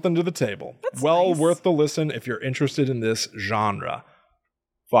brings something to the table. That's well nice. Worth the listen if you're interested in this genre.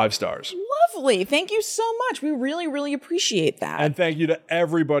 5 stars. Lovely. Thank you so much. We really, really appreciate that. And thank you to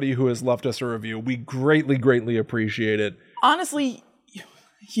everybody who has left us a review. We greatly, greatly appreciate it. Honestly,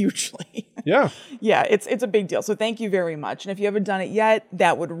 hugely. Yeah. Yeah, it's a big deal. So thank you very much. And if you haven't done it yet,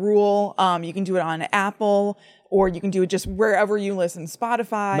 that would rule. You can do it on Apple, or you can do it just wherever you listen,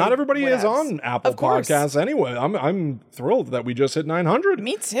 Spotify. Not everybody is on Apple Podcasts anyway. I'm thrilled that we just hit 900.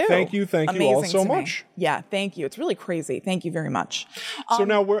 Me too. Thank you all so much. Yeah, thank you. It's really crazy. Thank you very much. So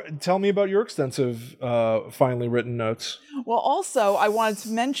now, tell me about your extensive, finely written notes. Well, also, I wanted to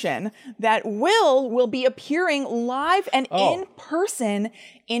mention that Will be appearing live and in person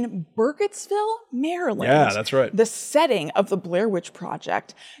in Burkittsville, Maryland. Yeah, that's right. The setting of the Blair Witch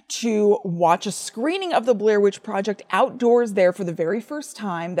Project, to watch a screening of the Blair Witch Project outdoors there for the very first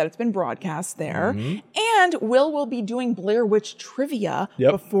time that it's been broadcast there. And Will be doing Blair Witch trivia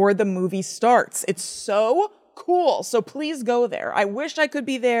before the movie starts. It's so cool. So please go there. I wish I could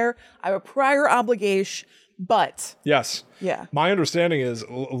be there. I have a prior obligation, But yes. Yeah. My understanding is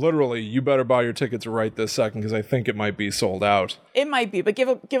literally you better buy your tickets right this second because I think it might be sold out. It might be, but give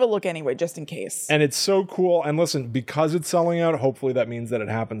a look anyway, just in case. And it's so cool. And listen, because it's selling out, hopefully that means that it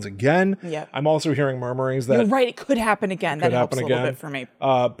happens again. Yeah. I'm also hearing murmurings that... You're right, it could happen again. That helps a little bit for me.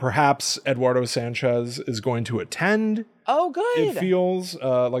 Perhaps Eduardo Sanchez is going to attend. Oh, good. It feels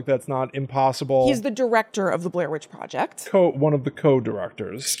like that's not impossible. He's the director of the Blair Witch Project. One of the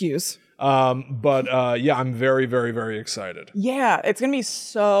co-directors. Excuse. Yeah, I'm very, very, very excited. Yeah, it's going to be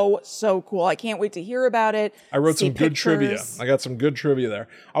so cool. I can't wait to hear about it. I wrote some good trivia. I got some good trivia there.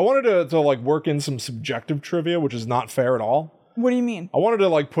 I wanted to like work in some subjective trivia, which is not fair at all. What do you mean? I wanted to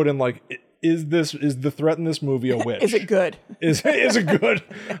like put in like, is the threat in this movie a witch? Is it good? Is it good?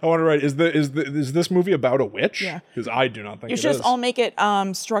 I want to write, is this movie about a witch? Yeah. Because I do not think you it should is. just all make it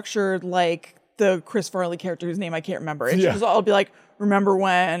structured like the Chris Farley character whose name I can't remember. It should just all be like, remember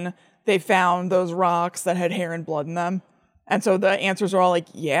when they found those rocks that had hair and blood in them? And so the answers are all like,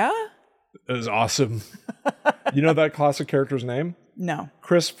 yeah? It was awesome. You know that classic character's name? No.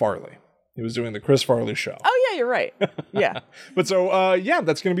 Chris Farley. He was doing the Chris Farley show. Oh, yeah, you're right. Yeah. But so,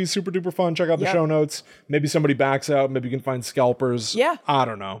 that's going to be super duper fun. Check out the show notes. Maybe somebody backs out. Maybe you can find scalpers. Yeah. I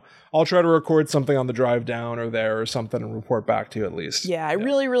don't know. I'll try to record something on the drive down or there or something and report back to you at least. Yeah, I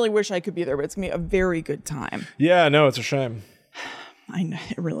really, really wish I could be there, but it's going to be a very good time. Yeah, no, it's a shame. I know,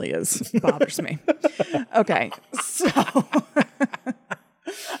 it really is. It bothers me. Okay, so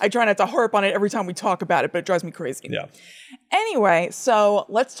I try not to harp on it every time we talk about it, but it drives me crazy. Yeah. Anyway, so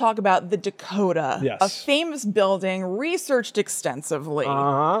let's talk about the Dakota. Yes. A famous building, researched extensively,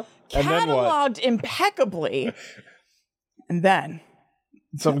 And then what? cataloged impeccably, and then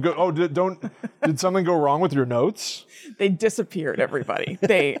Did something go wrong with your notes? they disappeared, everybody.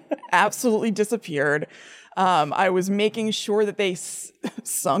 They absolutely disappeared. I was making sure that they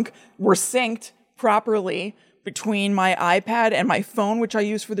were synced properly between my iPad and my phone, which I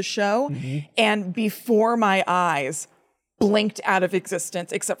use for the show. Mm-hmm. And before my eyes blinked out of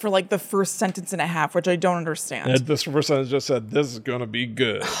existence, except for like the first sentence and a half, which I don't understand. And this first sentence just said, "This is going to be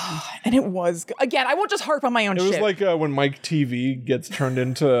good." And it was. Again, I won't just harp on my own shit. It was like when Mike TV gets turned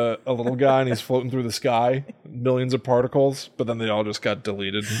into a little guy and he's floating through the sky, millions of particles, but then they all just got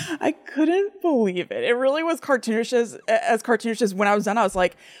deleted. I couldn't believe it. It really was cartoonish as cartoonish as when I was done. I was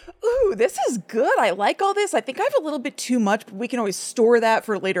like, ooh, this is good. I like all this. I think I have a little bit too much, but we can always store that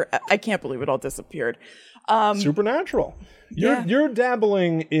for later. I can't believe it all disappeared. Supernatural. You're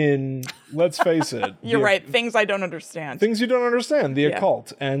dabbling in, let's face it. You're right. Things I don't understand. Things you don't understand, the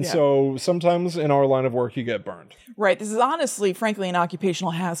occult. And so sometimes in our line of work, you get burned. Right. This is honestly, frankly, an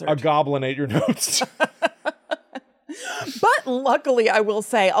occupational hazard. A goblin ate your notes. But luckily, I will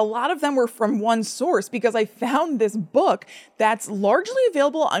say, a lot of them were from one source because I found this book that's largely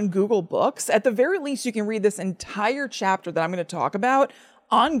available on Google Books. At the very least, you can read this entire chapter that I'm going to talk about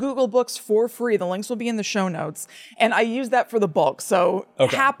on Google Books for free. The links will be in the show notes. And I use that for the bulk. So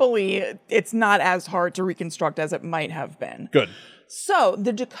happily, it's not as hard to reconstruct as it might have been. Good. So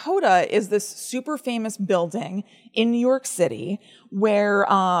the Dakota is this super famous building in New York City where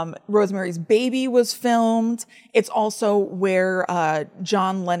Rosemary's Baby was filmed. It's also where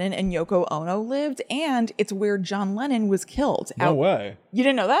John Lennon and Yoko Ono lived, and it's where John Lennon was killed. No way. You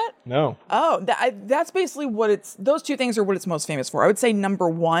didn't know that? No. Oh, that's basically those two things are what it's most famous for. I would say number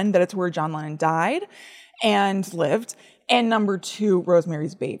one, that it's where John Lennon died and lived, and number two,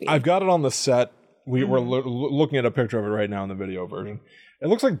 Rosemary's Baby. I've got it on the set. We're looking at a picture of it right now in the video version. It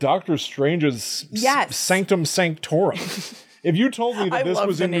looks like Doctor Strange's Sanctum Sanctorum. If you told me that this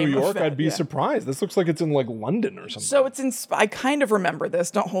was in New York, I'd be surprised. This looks like it's in like London or something. So it's I kind of remember this.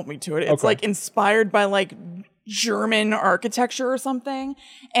 Don't hold me to it. It's like inspired by like German architecture or something.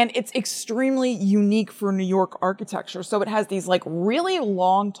 And it's extremely unique for New York architecture. So it has these like really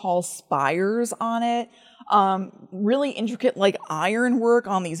long, tall spires on it. Really intricate like ironwork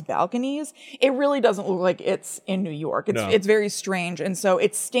on these balconies. It really doesn't look like it's in New York. It's very strange. And so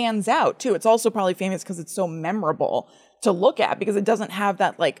it stands out too. It's also probably famous because it's so memorable to look at because it doesn't have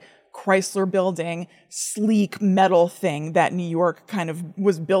that like Chrysler building, sleek metal thing that New York kind of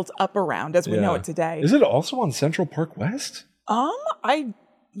was built up around as we know it today. Is it also on Central Park West?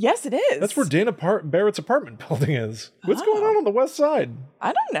 Yes, it is. That's where Dana Barrett's apartment building is. What's going on the west side?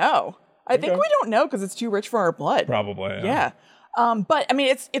 I don't know. I think we don't know because it's too rich for our blood. Probably, yeah. But I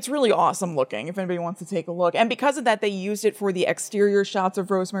mean, it's really awesome looking if anybody wants to take a look. And because of that, they used it for the exterior shots of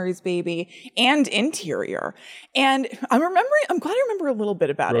Rosemary's Baby and interior. And I'm glad I remember a little bit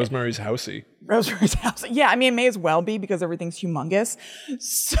about Rosemary's Housey. Rosemary's House. Yeah, I mean, it may as well be because everything's humongous.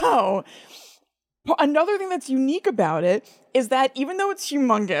 So Another thing that's unique about it is that even though it's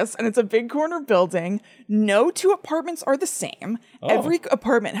humongous and it's a big corner building, no two apartments are the same. Every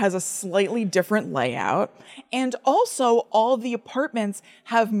apartment has a slightly different layout. And also, all of the apartments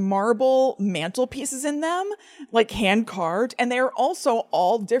have marble mantelpieces in them, like hand carved, and they are also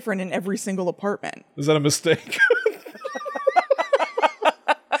all different in every single apartment. Is that a mistake?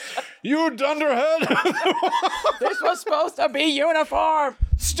 You dunderhead! This was supposed to be uniform!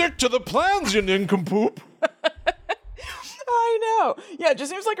 Stick to the plans, you nincompoop! I know. Yeah, it just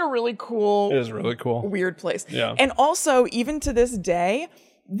seems like a really cool... It is really cool. Weird place. Yeah. And also, even to this day,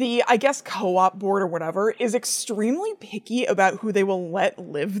 the, I guess, co-op board or whatever is extremely picky about who they will let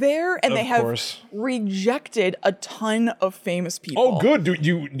live there. And they have rejected a ton of famous people. Oh, good. Do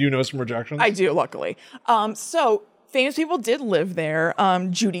you know some rejections? I do, luckily. So... famous people did live there.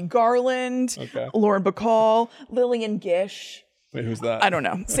 Judy Garland, Lauren Bacall, Lillian Gish. Wait, who's that? I don't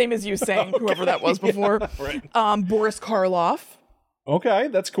know. Same as you saying whoever that was before. Right. Boris Karloff. Okay,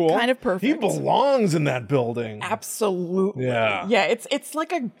 that's cool. Kind of perfect. He belongs in that building. Absolutely. Yeah. Yeah, it's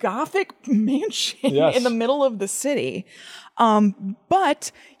like a Gothic mansion in the middle of the city.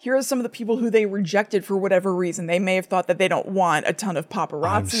 But here are some of the people who they rejected for whatever reason. They may have thought that they don't want a ton of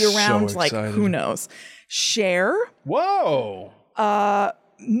paparazzi around. So like, who knows? Cher. Whoa.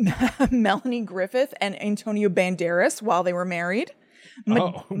 Melanie Griffith and Antonio Banderas while they were married.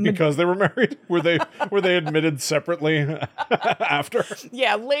 Because they were married? Were they admitted separately after?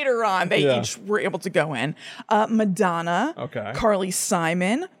 Yeah, later on they each were able to go in. Madonna, Carly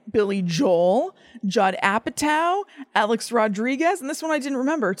Simon, Billy Joel, Judd Apatow, Alex Rodriguez, and this one I didn't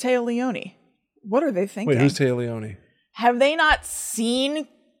remember, Téa Leoni. What are they thinking? Wait, who's Téa Leoni? Have they not seen...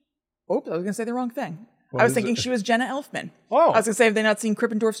 Oops, I was going to say the wrong thing. I was thinking she was Jenna Elfman. Oh. I was going to say, have they not seen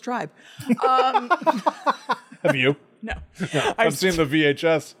Krippendorf's Tribe? Have you? No. I've seen the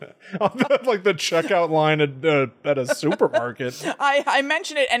VHS, like the checkout line at a supermarket. I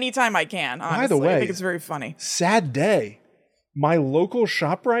mention it anytime I can, honestly. By the way, I think it's very funny. Sad day. My local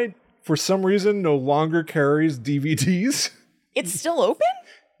ShopRite, for some reason, no longer carries DVDs. It's still open?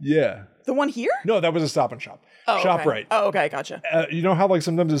 Yeah. The one here? No, that was a Stop and Shop. Oh, ShopRite. Oh, okay, gotcha. You know how like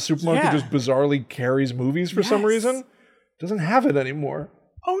sometimes a supermarket just bizarrely carries movies for some reason? Doesn't have it anymore.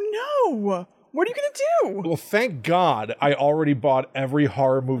 Oh no! What are you going to do? Well, thank God I already bought every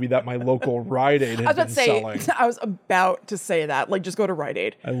horror movie that my local Rite Aid had been selling. I was about to say that. Like, just go to Rite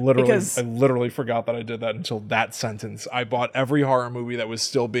Aid. I literally forgot that I did that until that sentence. I bought every horror movie that was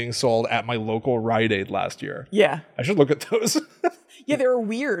still being sold at my local Rite Aid last year. Yeah. I should look at those. Yeah, they were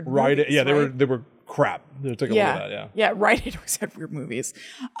weird. Rite Aid, yeah, they were crap. Take a look at that, yeah. Yeah, Rite Aid always had weird movies.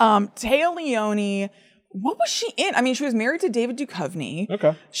 Téa Leoni... what was she in? I mean, she was married to David Duchovny.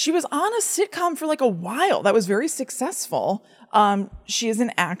 Okay. She was on a sitcom for like a while that was very successful. She is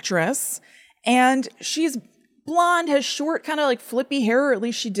an actress and she's blonde, has short kind of like flippy hair, or at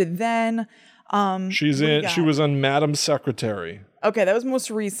least she did then. She was on Madam Secretary. Okay, that was most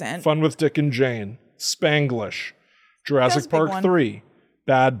recent. Fun with Dick and Jane. Spanglish. Jurassic Park 3.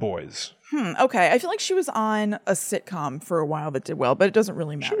 Bad Boys. Okay, I feel like she was on a sitcom for a while that did well, but it doesn't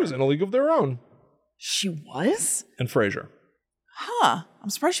really matter. She was in A League of Their Own. She was? And Frasier. Huh. I'm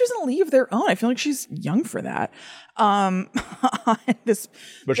surprised she was in A League of Their Own. I feel like she's young for that.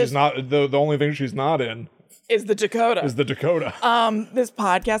 She's not, the only thing she's not in is the Dakota. This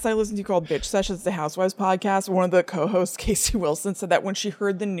podcast I listened to called Bitch Sessions, the Housewives podcast, one of the co-hosts, Casey Wilson, said that when she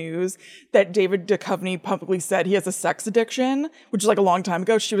heard the news that David Duchovny publicly said he has a sex addiction, which is like a long time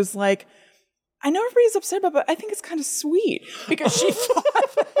ago, she was like, I know everybody's upset about it, but I think it's kind of sweet. Because she thought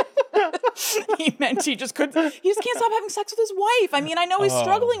he meant he just can't stop having sex with his wife. I mean, I know he's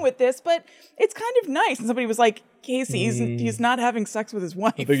struggling with this, but it's kind of nice. And somebody was like, Casey, he's not having sex with his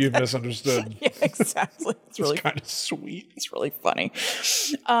wife. I think you've misunderstood. Yeah, exactly. It's really kind of sweet. It's really funny.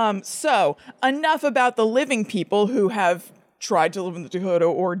 So enough about the living people who have tried to live in the Dakota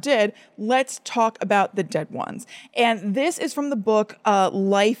or did. Let's talk about the dead ones. And this is from the book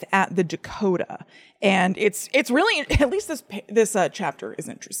Life at the Dakota. And it's really, at least this chapter is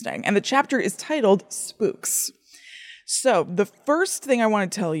interesting. And the chapter is titled Spooks. So the first thing I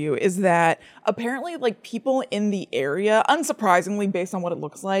want to tell you is that apparently like people in the area, unsurprisingly based on what it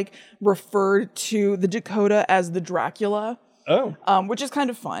looks like, referred to the Dakota as the Dracula. which is kind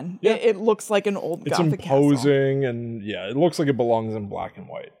of fun. Yeah. It looks like an old It's Gothic castle. imposing, and it looks like it belongs in black and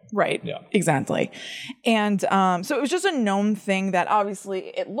white. Right. Yeah. Exactly. And so it was just a known thing that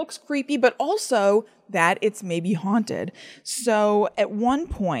obviously it looks creepy, but also that it's maybe haunted. So at one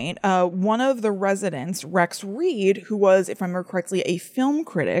point, one of the residents, Rex Reed, who was, if I remember correctly, a film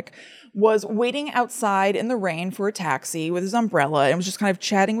critic, was waiting outside in the rain for a taxi with his umbrella and was just kind of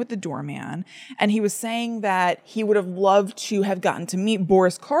chatting with the doorman. And he was saying that he would have loved to have gotten to meet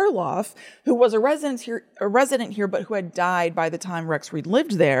Boris Karloff, who was a resident here, but who had died by the time Rex Reed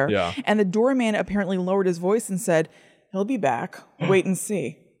lived there. Yeah. And the doorman apparently lowered his voice and said, "He'll be back. Wait and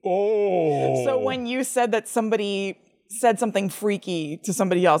see." Oh. So when you said that somebody said something freaky to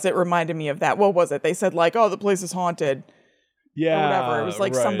somebody else, it reminded me of that. What was it? They said like, "Oh, the place is haunted." Yeah. Or whatever. It was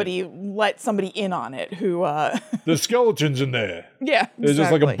like right. somebody let somebody in on it who The skeleton's in there. Yeah. It's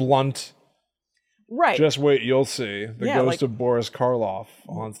just like a exactly. blunt. Right. Just wait, you'll see. The Yeah, ghost like- of Boris Karloff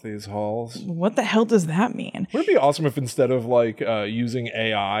haunts these halls. What the hell does that mean? Wouldn't it be awesome if instead of like using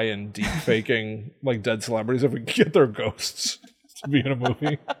AI and deep faking like dead celebrities, if we could get their ghosts to be in a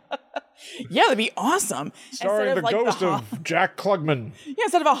movie? Yeah, that'd be awesome. Starring Instead the like, ghost of Jack Klugman. Yeah,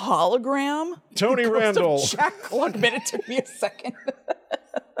 instead of a hologram. Tony the ghost Randall. Of Jack Klugman. It took me a second.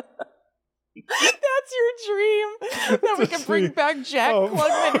 That's your dream. That we can bring back Jack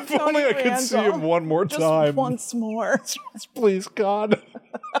Klugman and If only Tony I could see Randall. him one more Just time. once more. Please, God.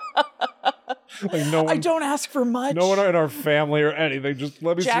 Like no one, I don't ask for much. no one in our family or anything. Just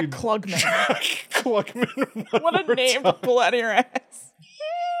let me Jack see Klugman. Jack Klugman. What a name to pull out of your ass.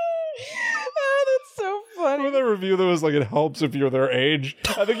 Oh, that's so funny. Remember that review that was like, it helps if you're their age?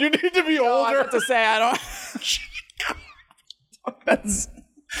 I think you need to be Oh, I older. have to say, I don't. That's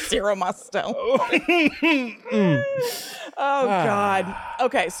zero Musto. Oh, God.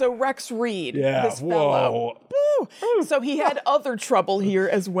 Okay, so Rex Reed, Yeah, this fellow. Woo. So he had other trouble here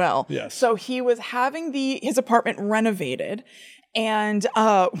as well. Yes. So he was having his apartment renovated, and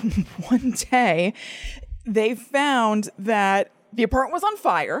one day they found that the apartment was on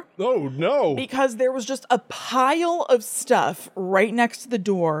fire. Oh, no. Because there was just a pile of stuff right next to the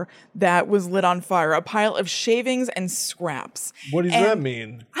door that was lit on fire. A pile of shavings and scraps. What does that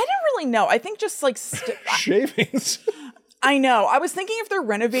mean? I don't really know. I think just like... Shavings? I know. I was thinking if they're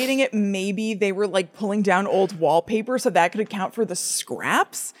renovating it, maybe they were like pulling down old wallpaper so that could account for the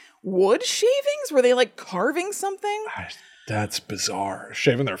scraps. Wood shavings? Were they like carving something? That's bizarre.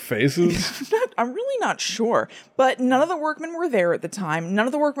 Shaving their faces? I'm really not sure. But none of the workmen were there at the time. None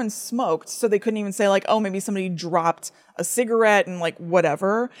of the workmen smoked, so they couldn't even say like, oh, maybe somebody dropped a cigarette and like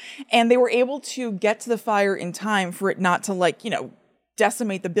whatever. And they were able to get to the fire in time for it not to like,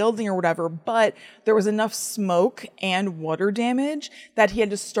 decimate the building or whatever, but there was enough smoke and water damage that he had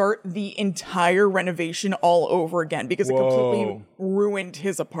to start the entire renovation all over again because it completely ruined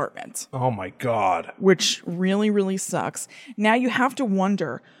his apartment. Oh my God. Which really, really sucks. Now you have to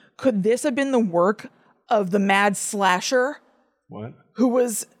wonder, could this have been the work of the mad slasher? What? Who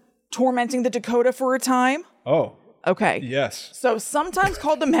was tormenting the Dakota for a time? Oh. Okay. Yes. So sometimes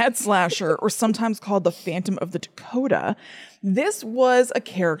called the Mad Slasher or sometimes called the Phantom of the Dakota, this was a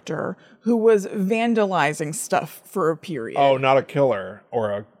character who was vandalizing stuff for a period. Oh, not a killer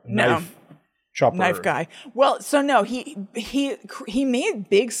or a knife chopper. Knife guy. Well, so no, he made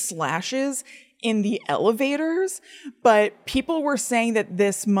big slashes in the elevators, but people were saying that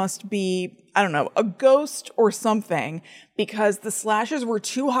this must be, I don't know, a ghost or something because the slashes were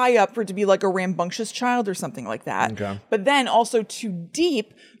too high up for it to be like a rambunctious child or something like that. Okay. But then also too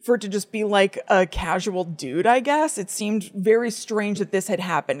deep for it to just be like a casual dude, I guess. It seemed very strange that this had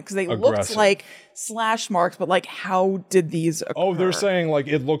happened because they looked like slash marks, but like how did these occur? Oh, they're saying like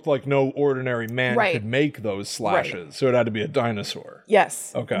it looked like no ordinary man could make those slashes. So it had to be a dinosaur.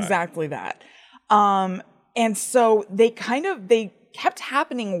 Yes. Okay. Exactly that. And so they kept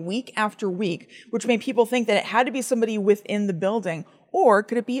happening week after week, which made people think that it had to be somebody within the building, or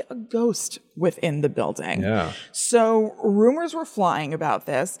could it be a ghost within the building? Yeah. So rumors were flying about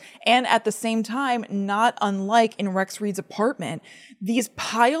this. And at the same time, not unlike in Rex Reed's apartment, these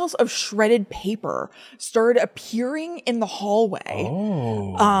piles of shredded paper started appearing in the hallway.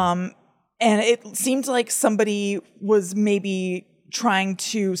 Oh. And it seemed like somebody was maybe trying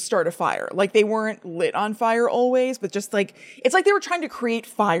to start a fire. Like they weren't lit on fire always, but just like, it's like they were trying to create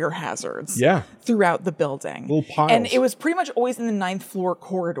fire hazards throughout the building. Little piles. And it was pretty much always in the 9th floor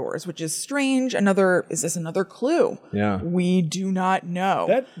corridors, which is strange. Is this another clue? Yeah. We do not know.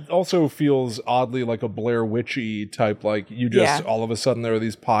 That also feels oddly like a Blair Witchy type, like you just, all of a sudden there are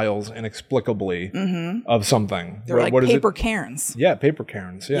these piles inexplicably of something. They're like paper cairns. Yeah, paper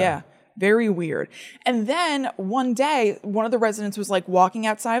cairns. Yeah. Very weird. And then one day, one of the residents was like walking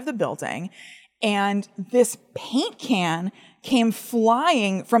outside of the building, and this paint can came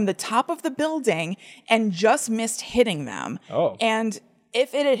flying from the top of the building and just missed hitting them. Oh. And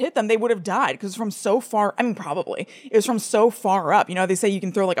if it had hit them, they would have died because from so far, I mean, probably, it was from so far up. You know, they say you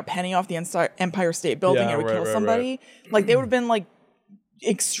can throw like a penny off the Empire State Building and it would kill somebody. Right. Like they would have been like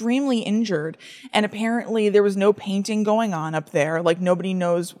extremely injured. And apparently there was no painting going on up there. Like nobody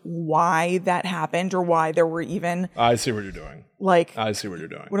knows why that happened or why there were even. I see what you're doing. Like, I see what you're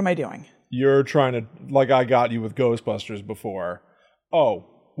doing. What am I doing? You're trying to, like I got you with Ghostbusters before. Oh,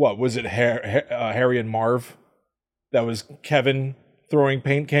 what was it? Harry and Marv? That was Kevin throwing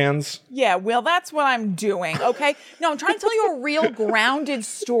paint cans? Yeah, well, that's what I'm doing, okay? No, I'm trying to tell you a real grounded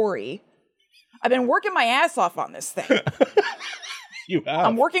story. I've been working my ass off on this thing. You have.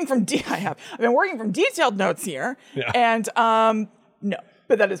 I'm working from I've been working from detailed notes here. Yeah. And no,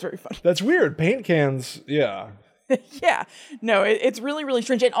 but that is very funny. That's weird. Paint cans, yeah. Yeah, no, it's really, really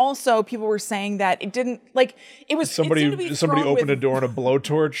strange. And also, people were saying that it didn't, like, it was, somebody opened a door and a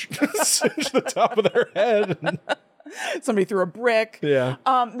blowtorch singed the top of their head. Somebody threw a brick. Yeah.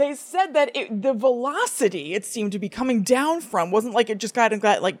 They said that the velocity it seemed to be coming down from wasn't like it just got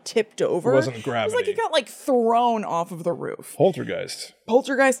like tipped over. It wasn't gravity. It was like it got like thrown off of the roof.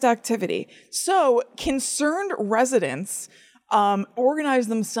 Poltergeist activity. So concerned residents organized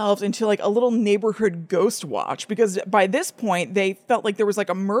themselves into like a little neighborhood ghost watch because by this point they felt like there was like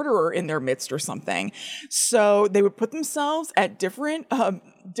a murderer in their midst or something. So they would put themselves at different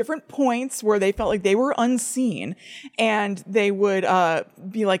points where they felt like they were unseen, and they would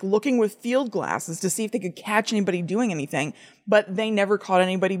be like looking with field glasses to see if they could catch anybody doing anything, but they never caught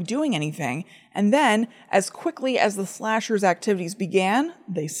anybody doing anything. And then as quickly as the slashers' activities began,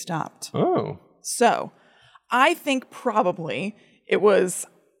 they stopped. Oh. So I think probably it was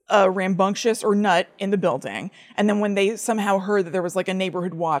a rambunctious or nut in the building. And then when they somehow heard that there was like a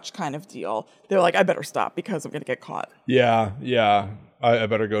neighborhood watch kind of deal, they're like, I better stop because I'm going to get caught. Yeah. I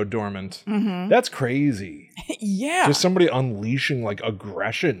better go dormant. Mm-hmm. That's crazy. Yeah. Just somebody unleashing like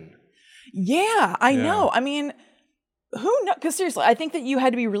aggression. Yeah, I know. I mean, who knows? Because seriously, I think that you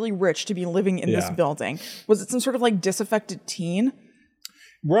had to be really rich to be living in this building. Was it some sort of like disaffected teen?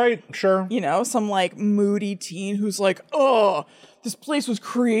 Right, sure. You know, some like moody teen who's like, oh, this place was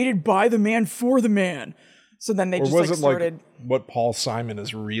created by the man for the man. So then they just like started. Like what Paul Simon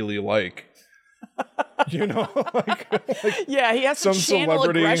is really like? You know? Yeah, he has to channel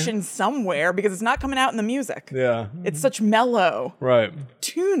celebrity aggression somewhere because it's not coming out in the music. Yeah. It's such mellow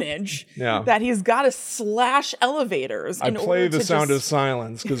tunage that he's got to slash elevators. I play the sound of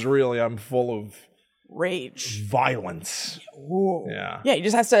silence because really I'm full of rage, violence. Ooh. Yeah, he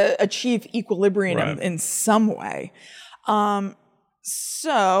just has to achieve equilibrium in some way.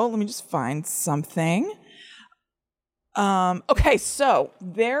 So let me just find something. Okay, so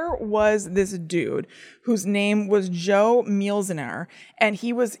there was this dude whose name was Joe Mielziner, and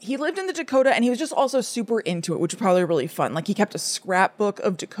he lived in the Dakota, and he was just also super into it, which was probably really fun. Like he kept a scrapbook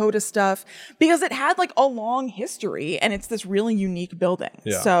of Dakota stuff because it had like a long history, and it's this really unique building.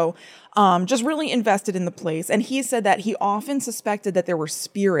 Yeah. So, just really invested in the place, and he said that he often suspected that there were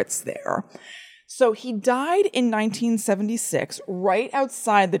spirits there. So he died in 1976, right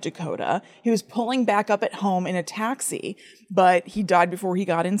outside the Dakota. He was pulling back up at home in a taxi, but he died before he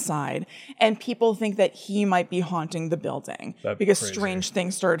got inside. And people think that he might be haunting the building because strange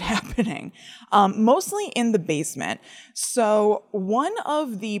things started happening, mostly in the basement. So one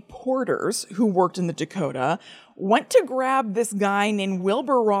of the porters who worked in the Dakota went to grab this guy named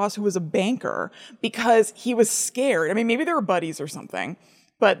Wilbur Ross, who was a banker, because he was scared. I mean, maybe they were buddies or something.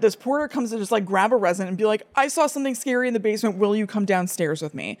 But this porter comes to just like grab a resident and be like, I saw something scary in the basement. Will you come downstairs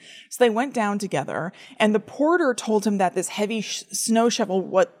with me? So they went down together, and the porter told him that this heavy snow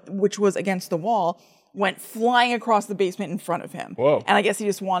shovel, which was against the wall, went flying across the basement in front of him. Whoa. And I guess he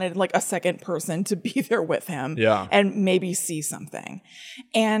just wanted like a second person to be there with him and maybe see something.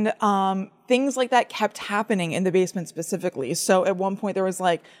 And things like that kept happening in the basement specifically. So at one point there was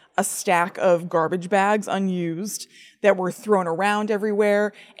like a stack of garbage bags unused that were thrown around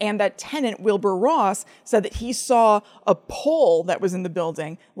everywhere. And that tenant, Wilbur Ross, said that he saw a pole that was in the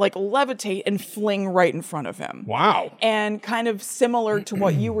building like levitate and fling right in front of him. Wow. And kind of similar to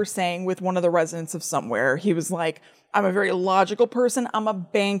what you were saying with one of the residents of somewhere, he was like, I'm a very logical person. I'm a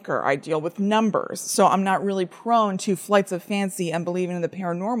banker. I deal with numbers. So I'm not really prone to flights of fancy and believing in the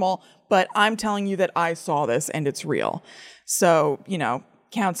paranormal, but I'm telling you that I saw this and it's real. So, you know,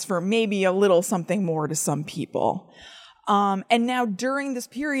 counts for maybe a little something more to some people. And now during this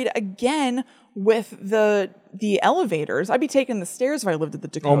period, again, with the elevators, I'd be taking the stairs if I lived at the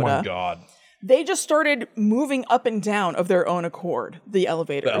Dakota. Oh my God. They just started moving up and down of their own accord, the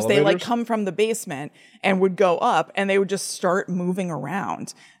elevators. They like come from the basement and would go up, and they would just start moving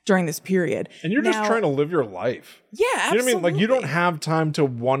around during this period. And you're just trying to live your life. Yeah, absolutely. You know what I mean? Like, you don't have time to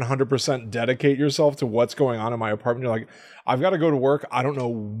 100% dedicate yourself to what's going on in my apartment. You're like, I've got to go to work. I don't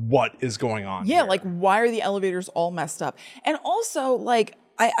know what is going on. Yeah, like, why are the elevators all messed up? And also, like,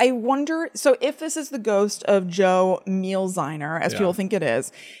 I wonder, so if this is the ghost of Joe Mielziner, as people think it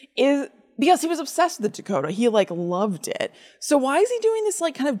is because he was obsessed with the Dakota. He like loved it. So why is he doing this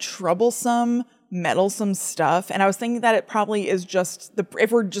like kind of troublesome, meddlesome stuff? And I was thinking that it probably is just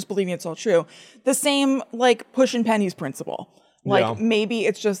if we're just believing it's all true, the same like pushing pennies principle. Like maybe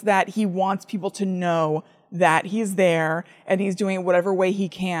it's just that he wants people to know that he's there and he's doing it whatever way he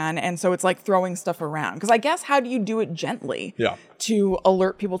can. And so it's like throwing stuff around. Because I guess how do you do it gently to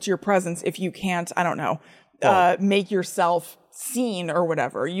alert people to your presence if you can't, I don't know, make yourself seen or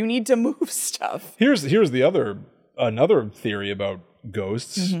whatever? You need to move stuff. Here's the another theory about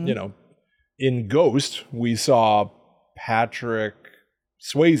ghosts. You know, in Ghost, we saw Patrick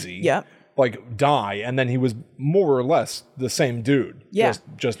Swayze like die, and then he was more or less the same dude.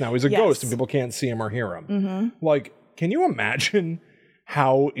 Just now he's a ghost and people can't see him or hear him. Like, can you imagine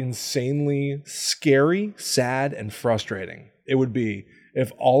how insanely scary, sad, and frustrating it would be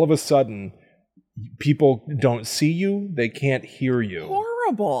if all of a sudden people don't see you, they can't hear you?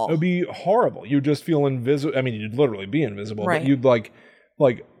 Horrible. It would be horrible. You just feel invisible. I mean, you'd literally be invisible, but you'd like.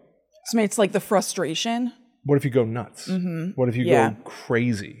 So it's like the frustration. What if you go nuts? What if you go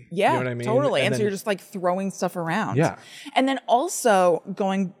crazy? Yeah, you know what I mean? Totally. And so you're just like throwing stuff around. Yeah. And then also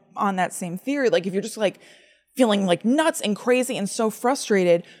going on that same theory, like if you're just like feeling like nuts and crazy and so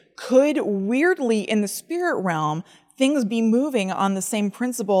frustrated, could weirdly in the spirit realm things be moving on the same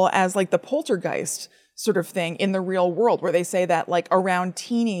principle as like the poltergeist sort of thing in the real world, where they say that like around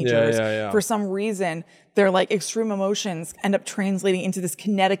teenagers, for some reason, their like extreme emotions end up translating into this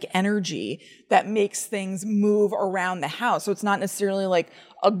kinetic energy that makes things move around the house. So it's not necessarily like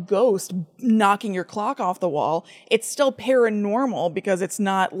a ghost knocking your clock off the wall. It's still paranormal because it's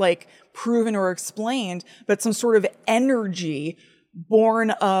not like proven or explained, but some sort of energy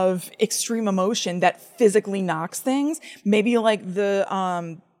born of extreme emotion that physically knocks things. Maybe like the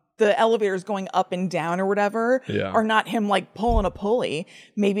elevators going up and down or whatever are not him like pulling a pulley.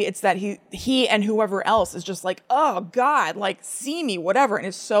 Maybe it's that he and whoever else is just like, oh God, like see me, whatever. And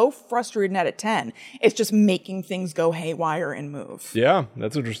is so frustrated at a 10. It's just making things go haywire and move. Yeah,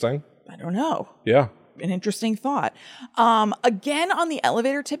 that's interesting. I don't know. Yeah. An interesting thought. Again, on the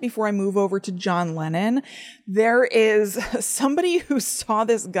elevator tip, before I move over to John Lennon, there is somebody who saw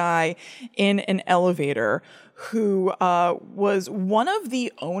this guy in an elevator who was one of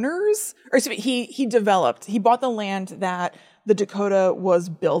the owners, or he bought the land that the Dakota was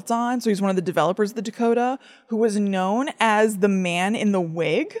built on. So he's one of the developers of the Dakota, who was known as the man in the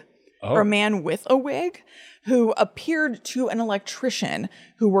wig, or man with a wig, who appeared to an electrician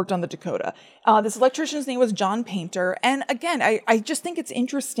who worked on the Dakota. This electrician's name was John Painter. And again, I just think it's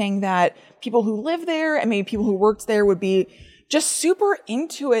interesting that people who live there and maybe people who worked there would be just super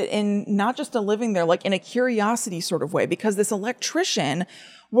into it, and not just a living there, like in a curiosity sort of way, because this electrician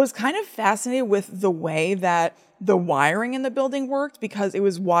was kind of fascinated with the way that the wiring in the building worked, because it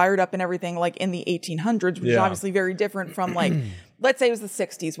was wired up and everything like in the 1800s, which is obviously very different from like, let's say it was the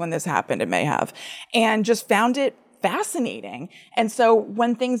 60s when this happened, it may have, and just found it fascinating. And so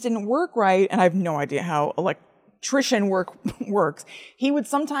when things didn't work right, and I have no idea how electrician works, he would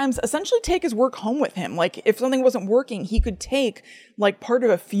sometimes essentially take his work home with him. Like if something wasn't working, he could take like part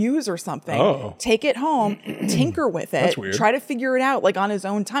of a fuse or something, take it home, tinker with it, try to figure it out like on his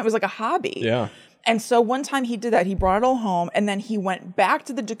own time. It was like a hobby. Yeah. And so one time he did that. He brought it all home, and then he went back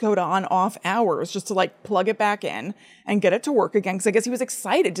to the Dakota on off hours just to like plug it back in and get it to work again. Because I guess he was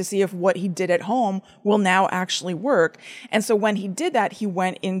excited to see if what he did at home will now actually work. And so when he did that, he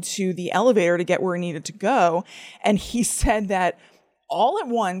went into the elevator to get where he needed to go. And he said that all at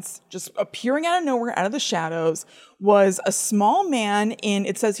once, just appearing out of nowhere, out of the shadows, was a small man in,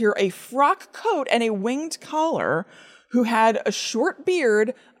 it says here, a frock coat and a winged collar, who had a short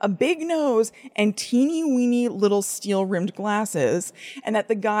beard, a big nose, and teeny weeny little steel-rimmed glasses, and that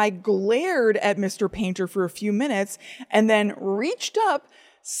the guy glared at Mr. Painter for a few minutes and then reached up,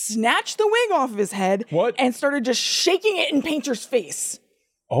 snatched the wig off of his head, and started just shaking it in Painter's face.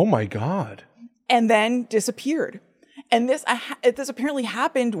 Oh my God. And then disappeared. And this apparently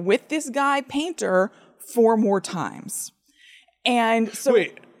happened with this guy, Painter, 4 more times. And so...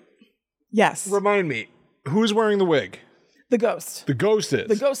 Wait. Yes. Remind me. Who's wearing the wig? The ghost. The ghost is.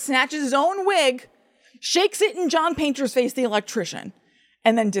 The ghost snatches his own wig, shakes it in John Painter's face, the electrician,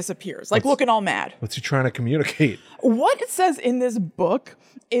 and then disappears, like looking all mad. What's he trying to communicate? What it says in this book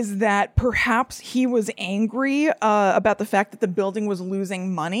is that perhaps he was angry about the fact that the building was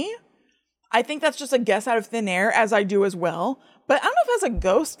losing money. I think that's just a guess out of thin air, as I do as well. But I don't know if as a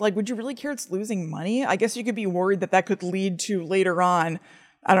ghost, like, would you really care it's losing money? I guess you could be worried that could lead to later on,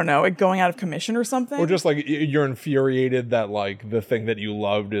 I don't know, it going out of commission or something. Or just like you're infuriated that like the thing that you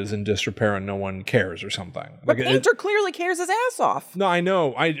loved is in disrepair and no one cares or something. But like Painter clearly cares his ass off. No, I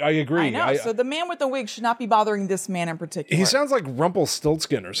know. I agree. I know. So the man with the wig should not be bothering this man in particular. He sounds like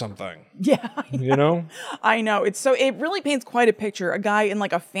Rumpelstiltskin or something. Yeah. You know? I know. It really paints quite a picture. A guy in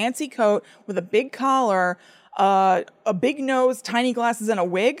like a fancy coat with a big collar, a big nose, tiny glasses, and a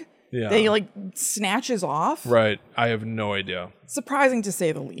wig. Yeah. That he like snatches off. Right. I have no idea. Surprising to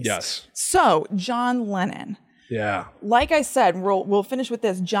say the least. Yes. So John Lennon. Yeah. Like I said, we'll finish with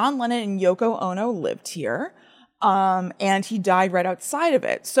this. John Lennon and Yoko Ono lived here. And he died right outside of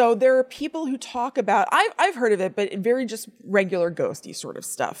it. So there are people who talk about, I've heard of it, but very just regular ghosty sort of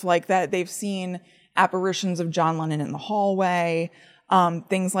stuff. Like that they've seen apparitions of John Lennon in the hallway,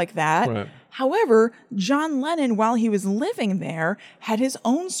 things like that. Right. However, John Lennon, while he was living there, had his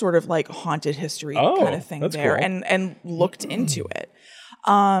own sort of like haunted history kind of thing there, cool. and looked into it.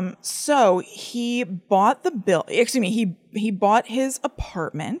 So he bought he bought his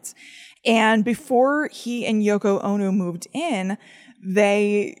apartment, and before he and Yoko Ono moved in,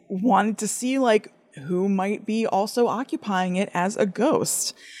 they wanted to see like who might be also occupying it as a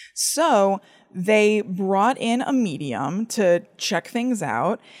ghost. So they brought in a medium to check things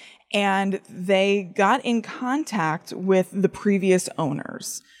out, and they got in contact with the previous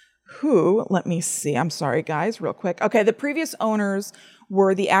owners who, let me see, I'm sorry guys, real quick. Okay, the previous owners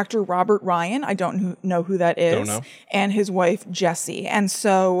were the actor Robert Ryan, I don't know who that is, and his wife Jessie. And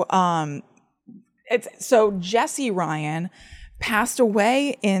so Jessie Ryan passed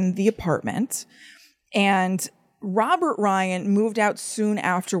away in the apartment, and Robert Ryan moved out soon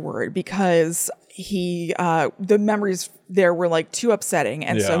afterward because the memories there were like too upsetting.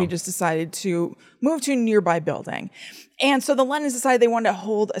 And so he just decided to move to a nearby building. And so the Lennons decided they wanted to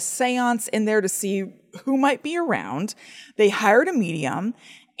hold a seance in there to see who might be around. They hired a medium,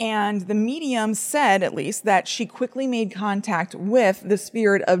 and the medium said, at least, that she quickly made contact with the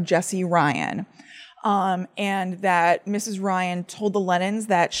spirit of Jessie Ryan. And that Mrs. Ryan told the Lennons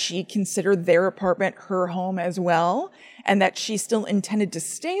that she considered their apartment her home as well, and that she still intended to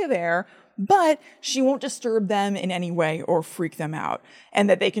stay there, but she won't disturb them in any way or freak them out, and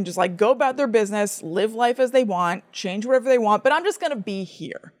that they can just like go about their business, live life as they want, change whatever they want, but I'm just going to be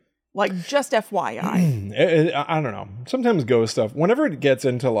here. Like, just FYI. I don't know. Sometimes ghost stuff, whenever it gets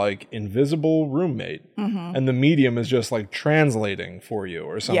into like invisible roommate and the medium is just like translating for you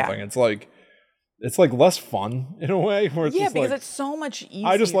or something, it's like less fun in a way. Where it's just because like, it's so much easier.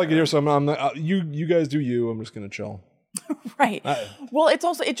 I just like it here, so you guys do you. I'm just gonna chill. Right. Well, it's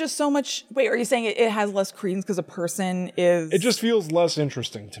just so much. Wait, are you saying it has less credence because a person is? It just feels less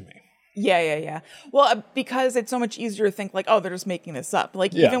interesting to me. Yeah. Well, because it's so much easier to think like, oh, they're just making this up.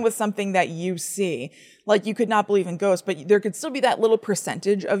 Like even with something that you see, like you could not believe in ghosts, but there could still be that little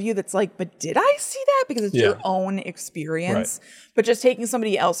percentage of you that's like, but did I see that? Because it's your own experience. Right. But just taking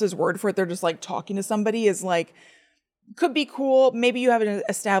somebody else's word for it, they're just like talking to somebody is like, could be cool. Maybe you have an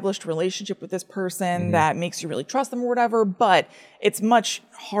established relationship with this person that makes you really trust them or whatever, but it's much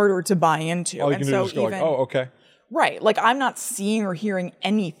harder to buy into. All you can do is just go like, oh, okay. Right. Like I'm not seeing or hearing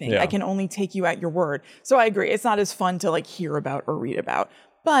anything. I can only take you at your word. So I agree. It's not as fun to like hear about or read about.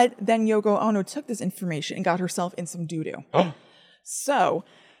 But then Yoko Ono took this information and got herself in some doo-doo. Oh. So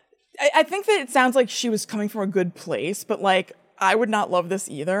I think that it sounds like she was coming from a good place, but like I would not love this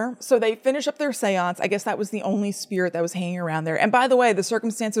either. So they finish up their seance. I guess that was the only spirit that was hanging around there. And by the way, the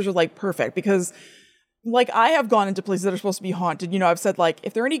circumstances are like perfect because like I have gone into places that are supposed to be haunted. You know, I've said like,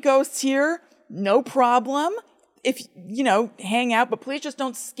 if there are any ghosts here, no problem. If, you know, hang out, but please just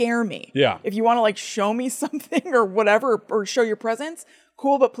don't scare me. Yeah. If you want to like show me something or whatever, or show your presence,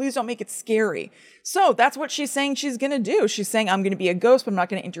 cool, but please don't make it scary. So that's what she's saying she's going to do. She's saying, I'm going to be a ghost, but I'm not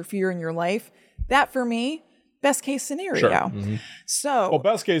going to interfere in your life. That for me, best case scenario. Sure. Mm-hmm. So. Well,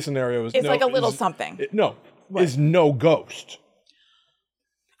 best case scenario is. It's like a little something. Is no ghost.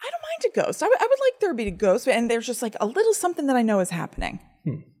 I don't mind a ghost. I would like there to be a ghost, and there's just like a little something that I know is happening.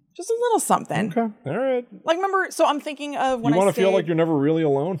 Just a little something. Okay. All right. Like, remember, so I'm thinking of when you want to feel like you're never really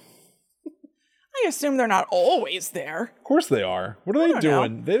alone? I assume they're not always there. Of course they are. What are they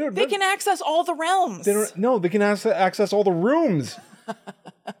doing? They can access all the realms. They can access all the rooms.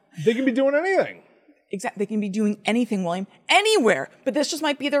 They can be doing anything. They can be doing anything, William, anywhere. But this just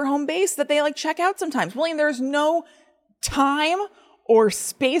might be their home base that they like check out sometimes. William, there's no time or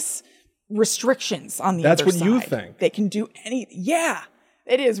space restrictions on the other side. That's what you think. They can do yeah,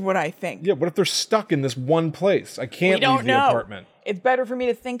 it is what I think. Yeah, what if they're stuck in this one place? I can't leave the apartment. It's better for me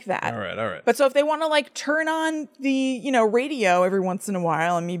to think that. All right. But so if they want to like turn on the, radio every once in a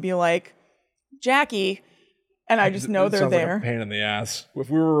while and me be like, Jackie, and I just know they're there. Like a pain in the ass.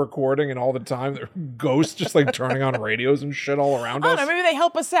 If we were recording and all the time there were ghosts just like turning on radios and shit all around us. I don't know, maybe they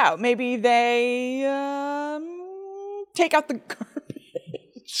help us out. Maybe they take out the garbage.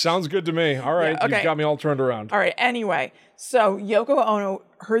 Sounds good to me. All right, You've got me all turned around. All right, anyway. So Yoko Ono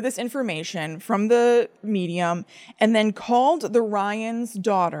heard this information from the medium and then called the Ryan's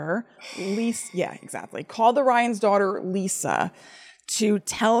daughter, Lisa. Yeah, exactly. Called the Ryan's daughter, Lisa, to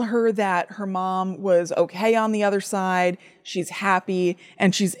tell her that her mom was okay on the other side, she's happy,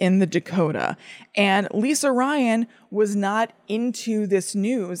 and she's in the Dakota. And Lisa Ryan was not into this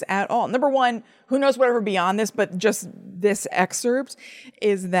news at all. Number one, who knows whatever beyond this, but just this excerpt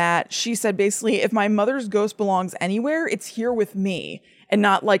is that she said basically, if my mother's ghost belongs anywhere, it's here with me and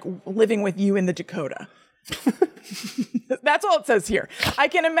not like living with you in the Dakota. That's all it says here. I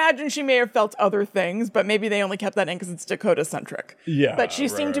can imagine she may have felt other things, but maybe they only kept that in because it's Dakota-centric. Yeah. But she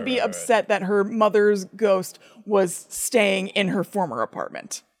seemed to be upset that her mother's ghost was staying in her former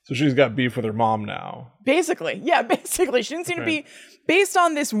apartment. So she's got beef with her mom now. Basically. Yeah, basically. She didn't seem to be, based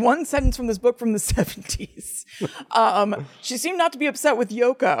on this one sentence from this book from the 70s, she seemed not to be upset with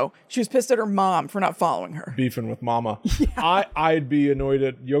Yoko. She was pissed at her mom for not following her. Beefing with mama. Yeah. I'd be annoyed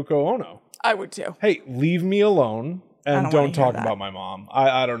at Yoko Ono. I would too. Hey, leave me alone and don't talk about my mom.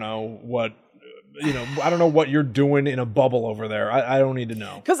 I don't know what, I don't know what you're doing in a bubble over there. I don't need to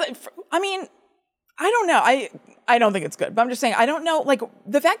know. Because, I mean, I don't know. I don't think it's good, but I'm just saying, I don't know. Like,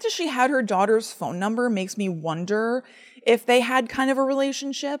 the fact that she had her daughter's phone number makes me wonder if they had kind of a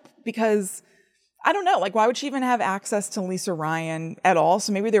relationship, because I don't know. Like, why would she even have access to Lisa Ryan at all?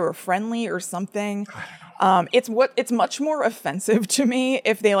 So maybe they were friendly or something. I don't know. It's much more offensive to me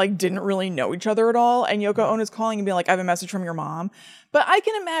if they like didn't really know each other at all, and Yoko Ono's calling and being like, I have a message from your mom. But I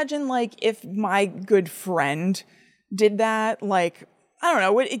can imagine like if my good friend did that, like, I don't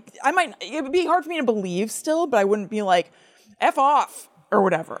know, it would be hard for me to believe still, but I wouldn't be like, F off or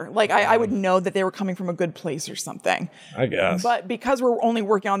whatever. Like I would know that they were coming from a good place or something. I guess. But because we're only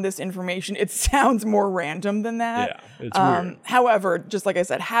working on this information, it sounds more random than that. Yeah, it's weird. However, just like I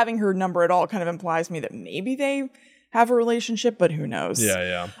said, having her number at all kind of implies to me that maybe they have a relationship, but who knows?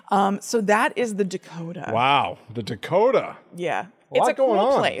 Yeah. So that is the Dakota. Wow, the Dakota. Yeah. It's a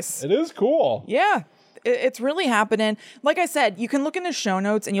cool place. It is cool. Yeah. It's really happening. Like I said, you can look in the show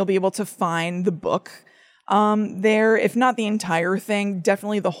notes and you'll be able to find the book there, if not the entire thing,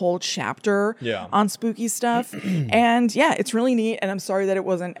 definitely the whole chapter on spooky stuff. And yeah, it's really neat. And I'm sorry that it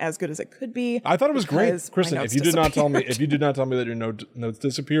wasn't as good as it could be. I thought it was great, Kristen. If you did not tell me that your notes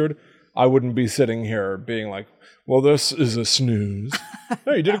disappeared, I wouldn't be sitting here being like, "Well, this is a snooze."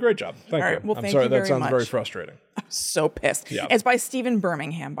 No, you did a great job. Thank you. Well, I'm sorry. That sounds very frustrating. I'm so pissed. Yeah. It's by Stephen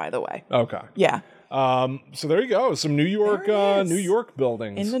Birmingham, by the way. Okay. Yeah. So there you go. Some New York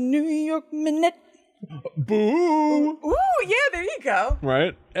buildings. In the New York Minute. Boo! Ooh, yeah, there you go.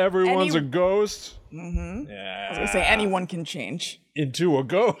 Right? Everyone's a ghost. Mm-hmm. Yeah. I was going to say, anyone can change. Into a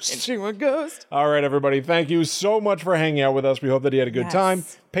ghost. Into a ghost. All right, everybody. Thank you so much for hanging out with us. We hope that you had a good time.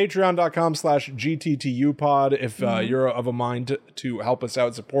 Patreon.com/GTTUpod if you're of a mind to help us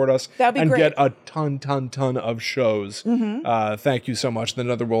out, support us. That'd be great. And get a ton of shows. Thank you so much. The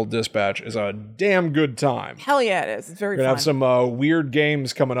Netherworld Dispatch is a damn good time. Hell yeah, it is. It's very fun. We're going to have some weird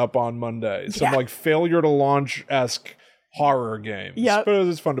games coming up on Monday. Some like failure to launch-esque horror games. Yeah. But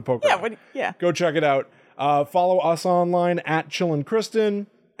it's fun to poke around. Yeah. Go check it out. Follow us online at Chillin' Kristen,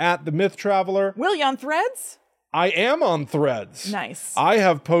 at The Myth Traveler. Will you on Threads? I am on Threads. Nice. I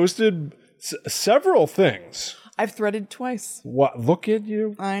have posted several things. I've threaded twice. What? Look at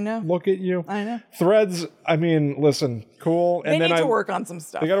you. I know. Look at you. I know. Threads, I mean, listen, cool. They need to work on some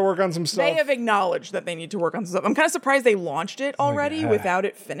stuff. They got to work on some stuff. They have acknowledged that they need to work on some stuff. I'm kind of surprised they launched it already without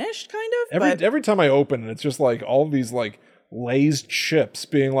it finished, kind of. Every time I open it, it's just like all of these like Lay's chips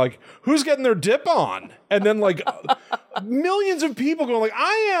being like, who's getting their dip on? And then like millions of people going like,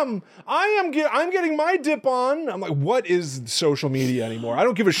 I'm getting my dip on. I'm like, what is social media anymore? I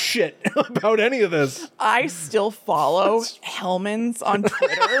don't give a shit about any of this. I still follow Hellmann's on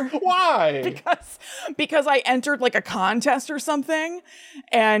Twitter. Why? Because I entered like a contest or something,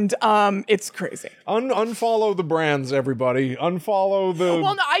 and it's crazy. Unfollow the brands, everybody. Unfollow the.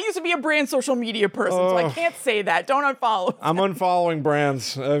 Well, no, I used to be a brand social media person, so I can't say that. Don't unfollow. I'm unfollowing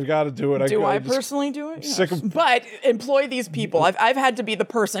brands. I've got to do it. Do I personally do it? Sick of. But employ these people. I've had to be the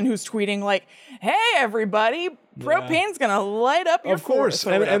person who's tweeting like, "Hey, everybody, propane's gonna light up your." Of course,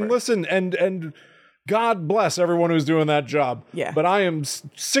 and listen, and God bless everyone who's doing that job. Yeah. But I am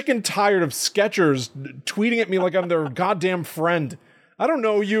sick and tired of Skechers tweeting at me like I'm their goddamn friend. I don't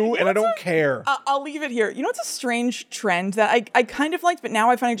know you, and I don't care. I'll leave it here. You know, it's a strange trend that I kind of liked, but now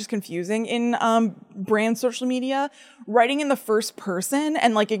I find it just confusing in brand social media. Writing in the first person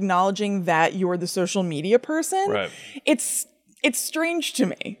and like acknowledging that you're the social media person. Right. It's strange to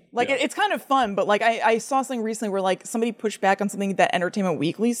me. Like it's kind of fun, but like I saw something recently where like somebody pushed back on something that Entertainment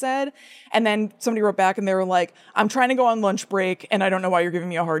Weekly said, and then somebody wrote back and they were like, "I'm trying to go on lunch break and I don't know why you're giving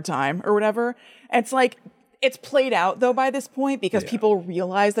me a hard time," or whatever. And it's like, it's played out though by this point because people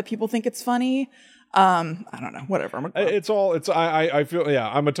realize that people think it's funny. I don't know, whatever. I feel,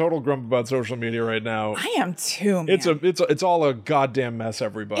 I'm a total grump about social media right now. I am too, man. It's all a goddamn mess,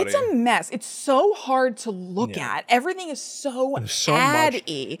 everybody. It's a mess. It's so hard to look at. Everything is so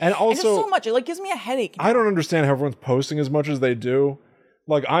ad-y. And also, just so much. It like gives me a headache now. I don't understand how everyone's posting as much as they do.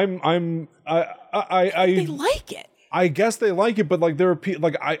 Like they like it. I guess they like it, but like there are people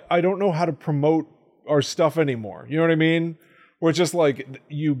like I don't know how to promote our stuff anymore. You know what I mean? Where it's just like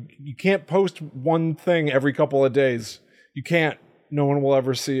you can't post one thing every couple of days. You can't. No one will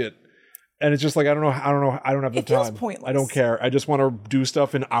ever see it. And it's just like I don't know. I don't have the time. It feels pointless. I don't care. I just want to do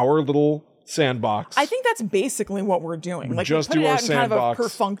stuff in our little sandbox. I think that's basically what we're doing. Like just we put do it our out in kind of a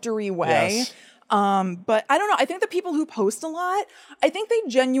perfunctory way. Yes. But I don't know. I think the people who post a lot, I think they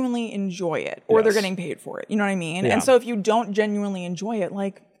genuinely enjoy it, or they're getting paid for it. You know what I mean? Yeah. And so if you don't genuinely enjoy it,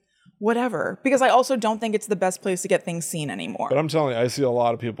 like, whatever. Because I also don't think it's the best place to get things seen anymore. But I'm telling you, I see a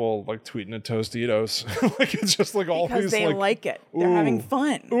lot of people like tweeting at Tostitos. Like it's just like all because these they like it. They're having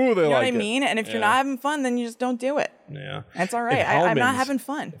fun. Ooh, they you know like what I mean? And if you're not having fun, then you just don't do it. Yeah. That's all right. I'm not having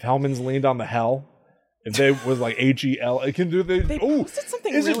fun. If Hellmann's leaned on the hell, if they was like HEL, it can do they posted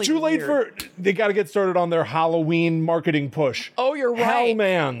something is really it too late weird. they got to get started on their Halloween marketing push. Oh, you're right.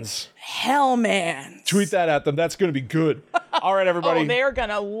 Hellmann's. Tweet that at them. That's going to be good. All right, everybody. Oh, they're going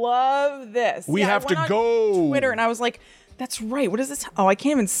to love this. We have to go. Twitter, and I was like, that's right. What is this? Oh, I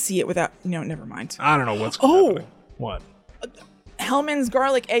can't even see it without, never mind. I don't know what's happening. What? Hellmann's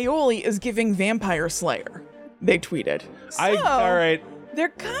garlic aioli is giving Vampire Slayer. They tweeted. All right. They're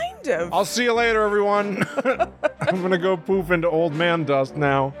kind of. I'll see you later, everyone. I'm going to go poof into old man dust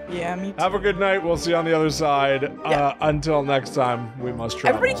now. Yeah, me too. Have a good night. We'll see you on the other side. Yeah. Until next time, we must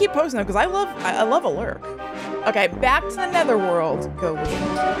try. Everybody keep posting though, because I love a lurk. Okay, back to the netherworld. Go,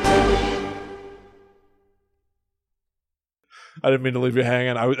 William. I didn't mean to leave you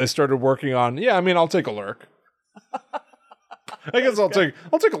hanging. I started working on, I'll take a lurk. I guess I'll take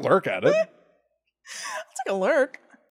a lurk at it. I'll take a lurk.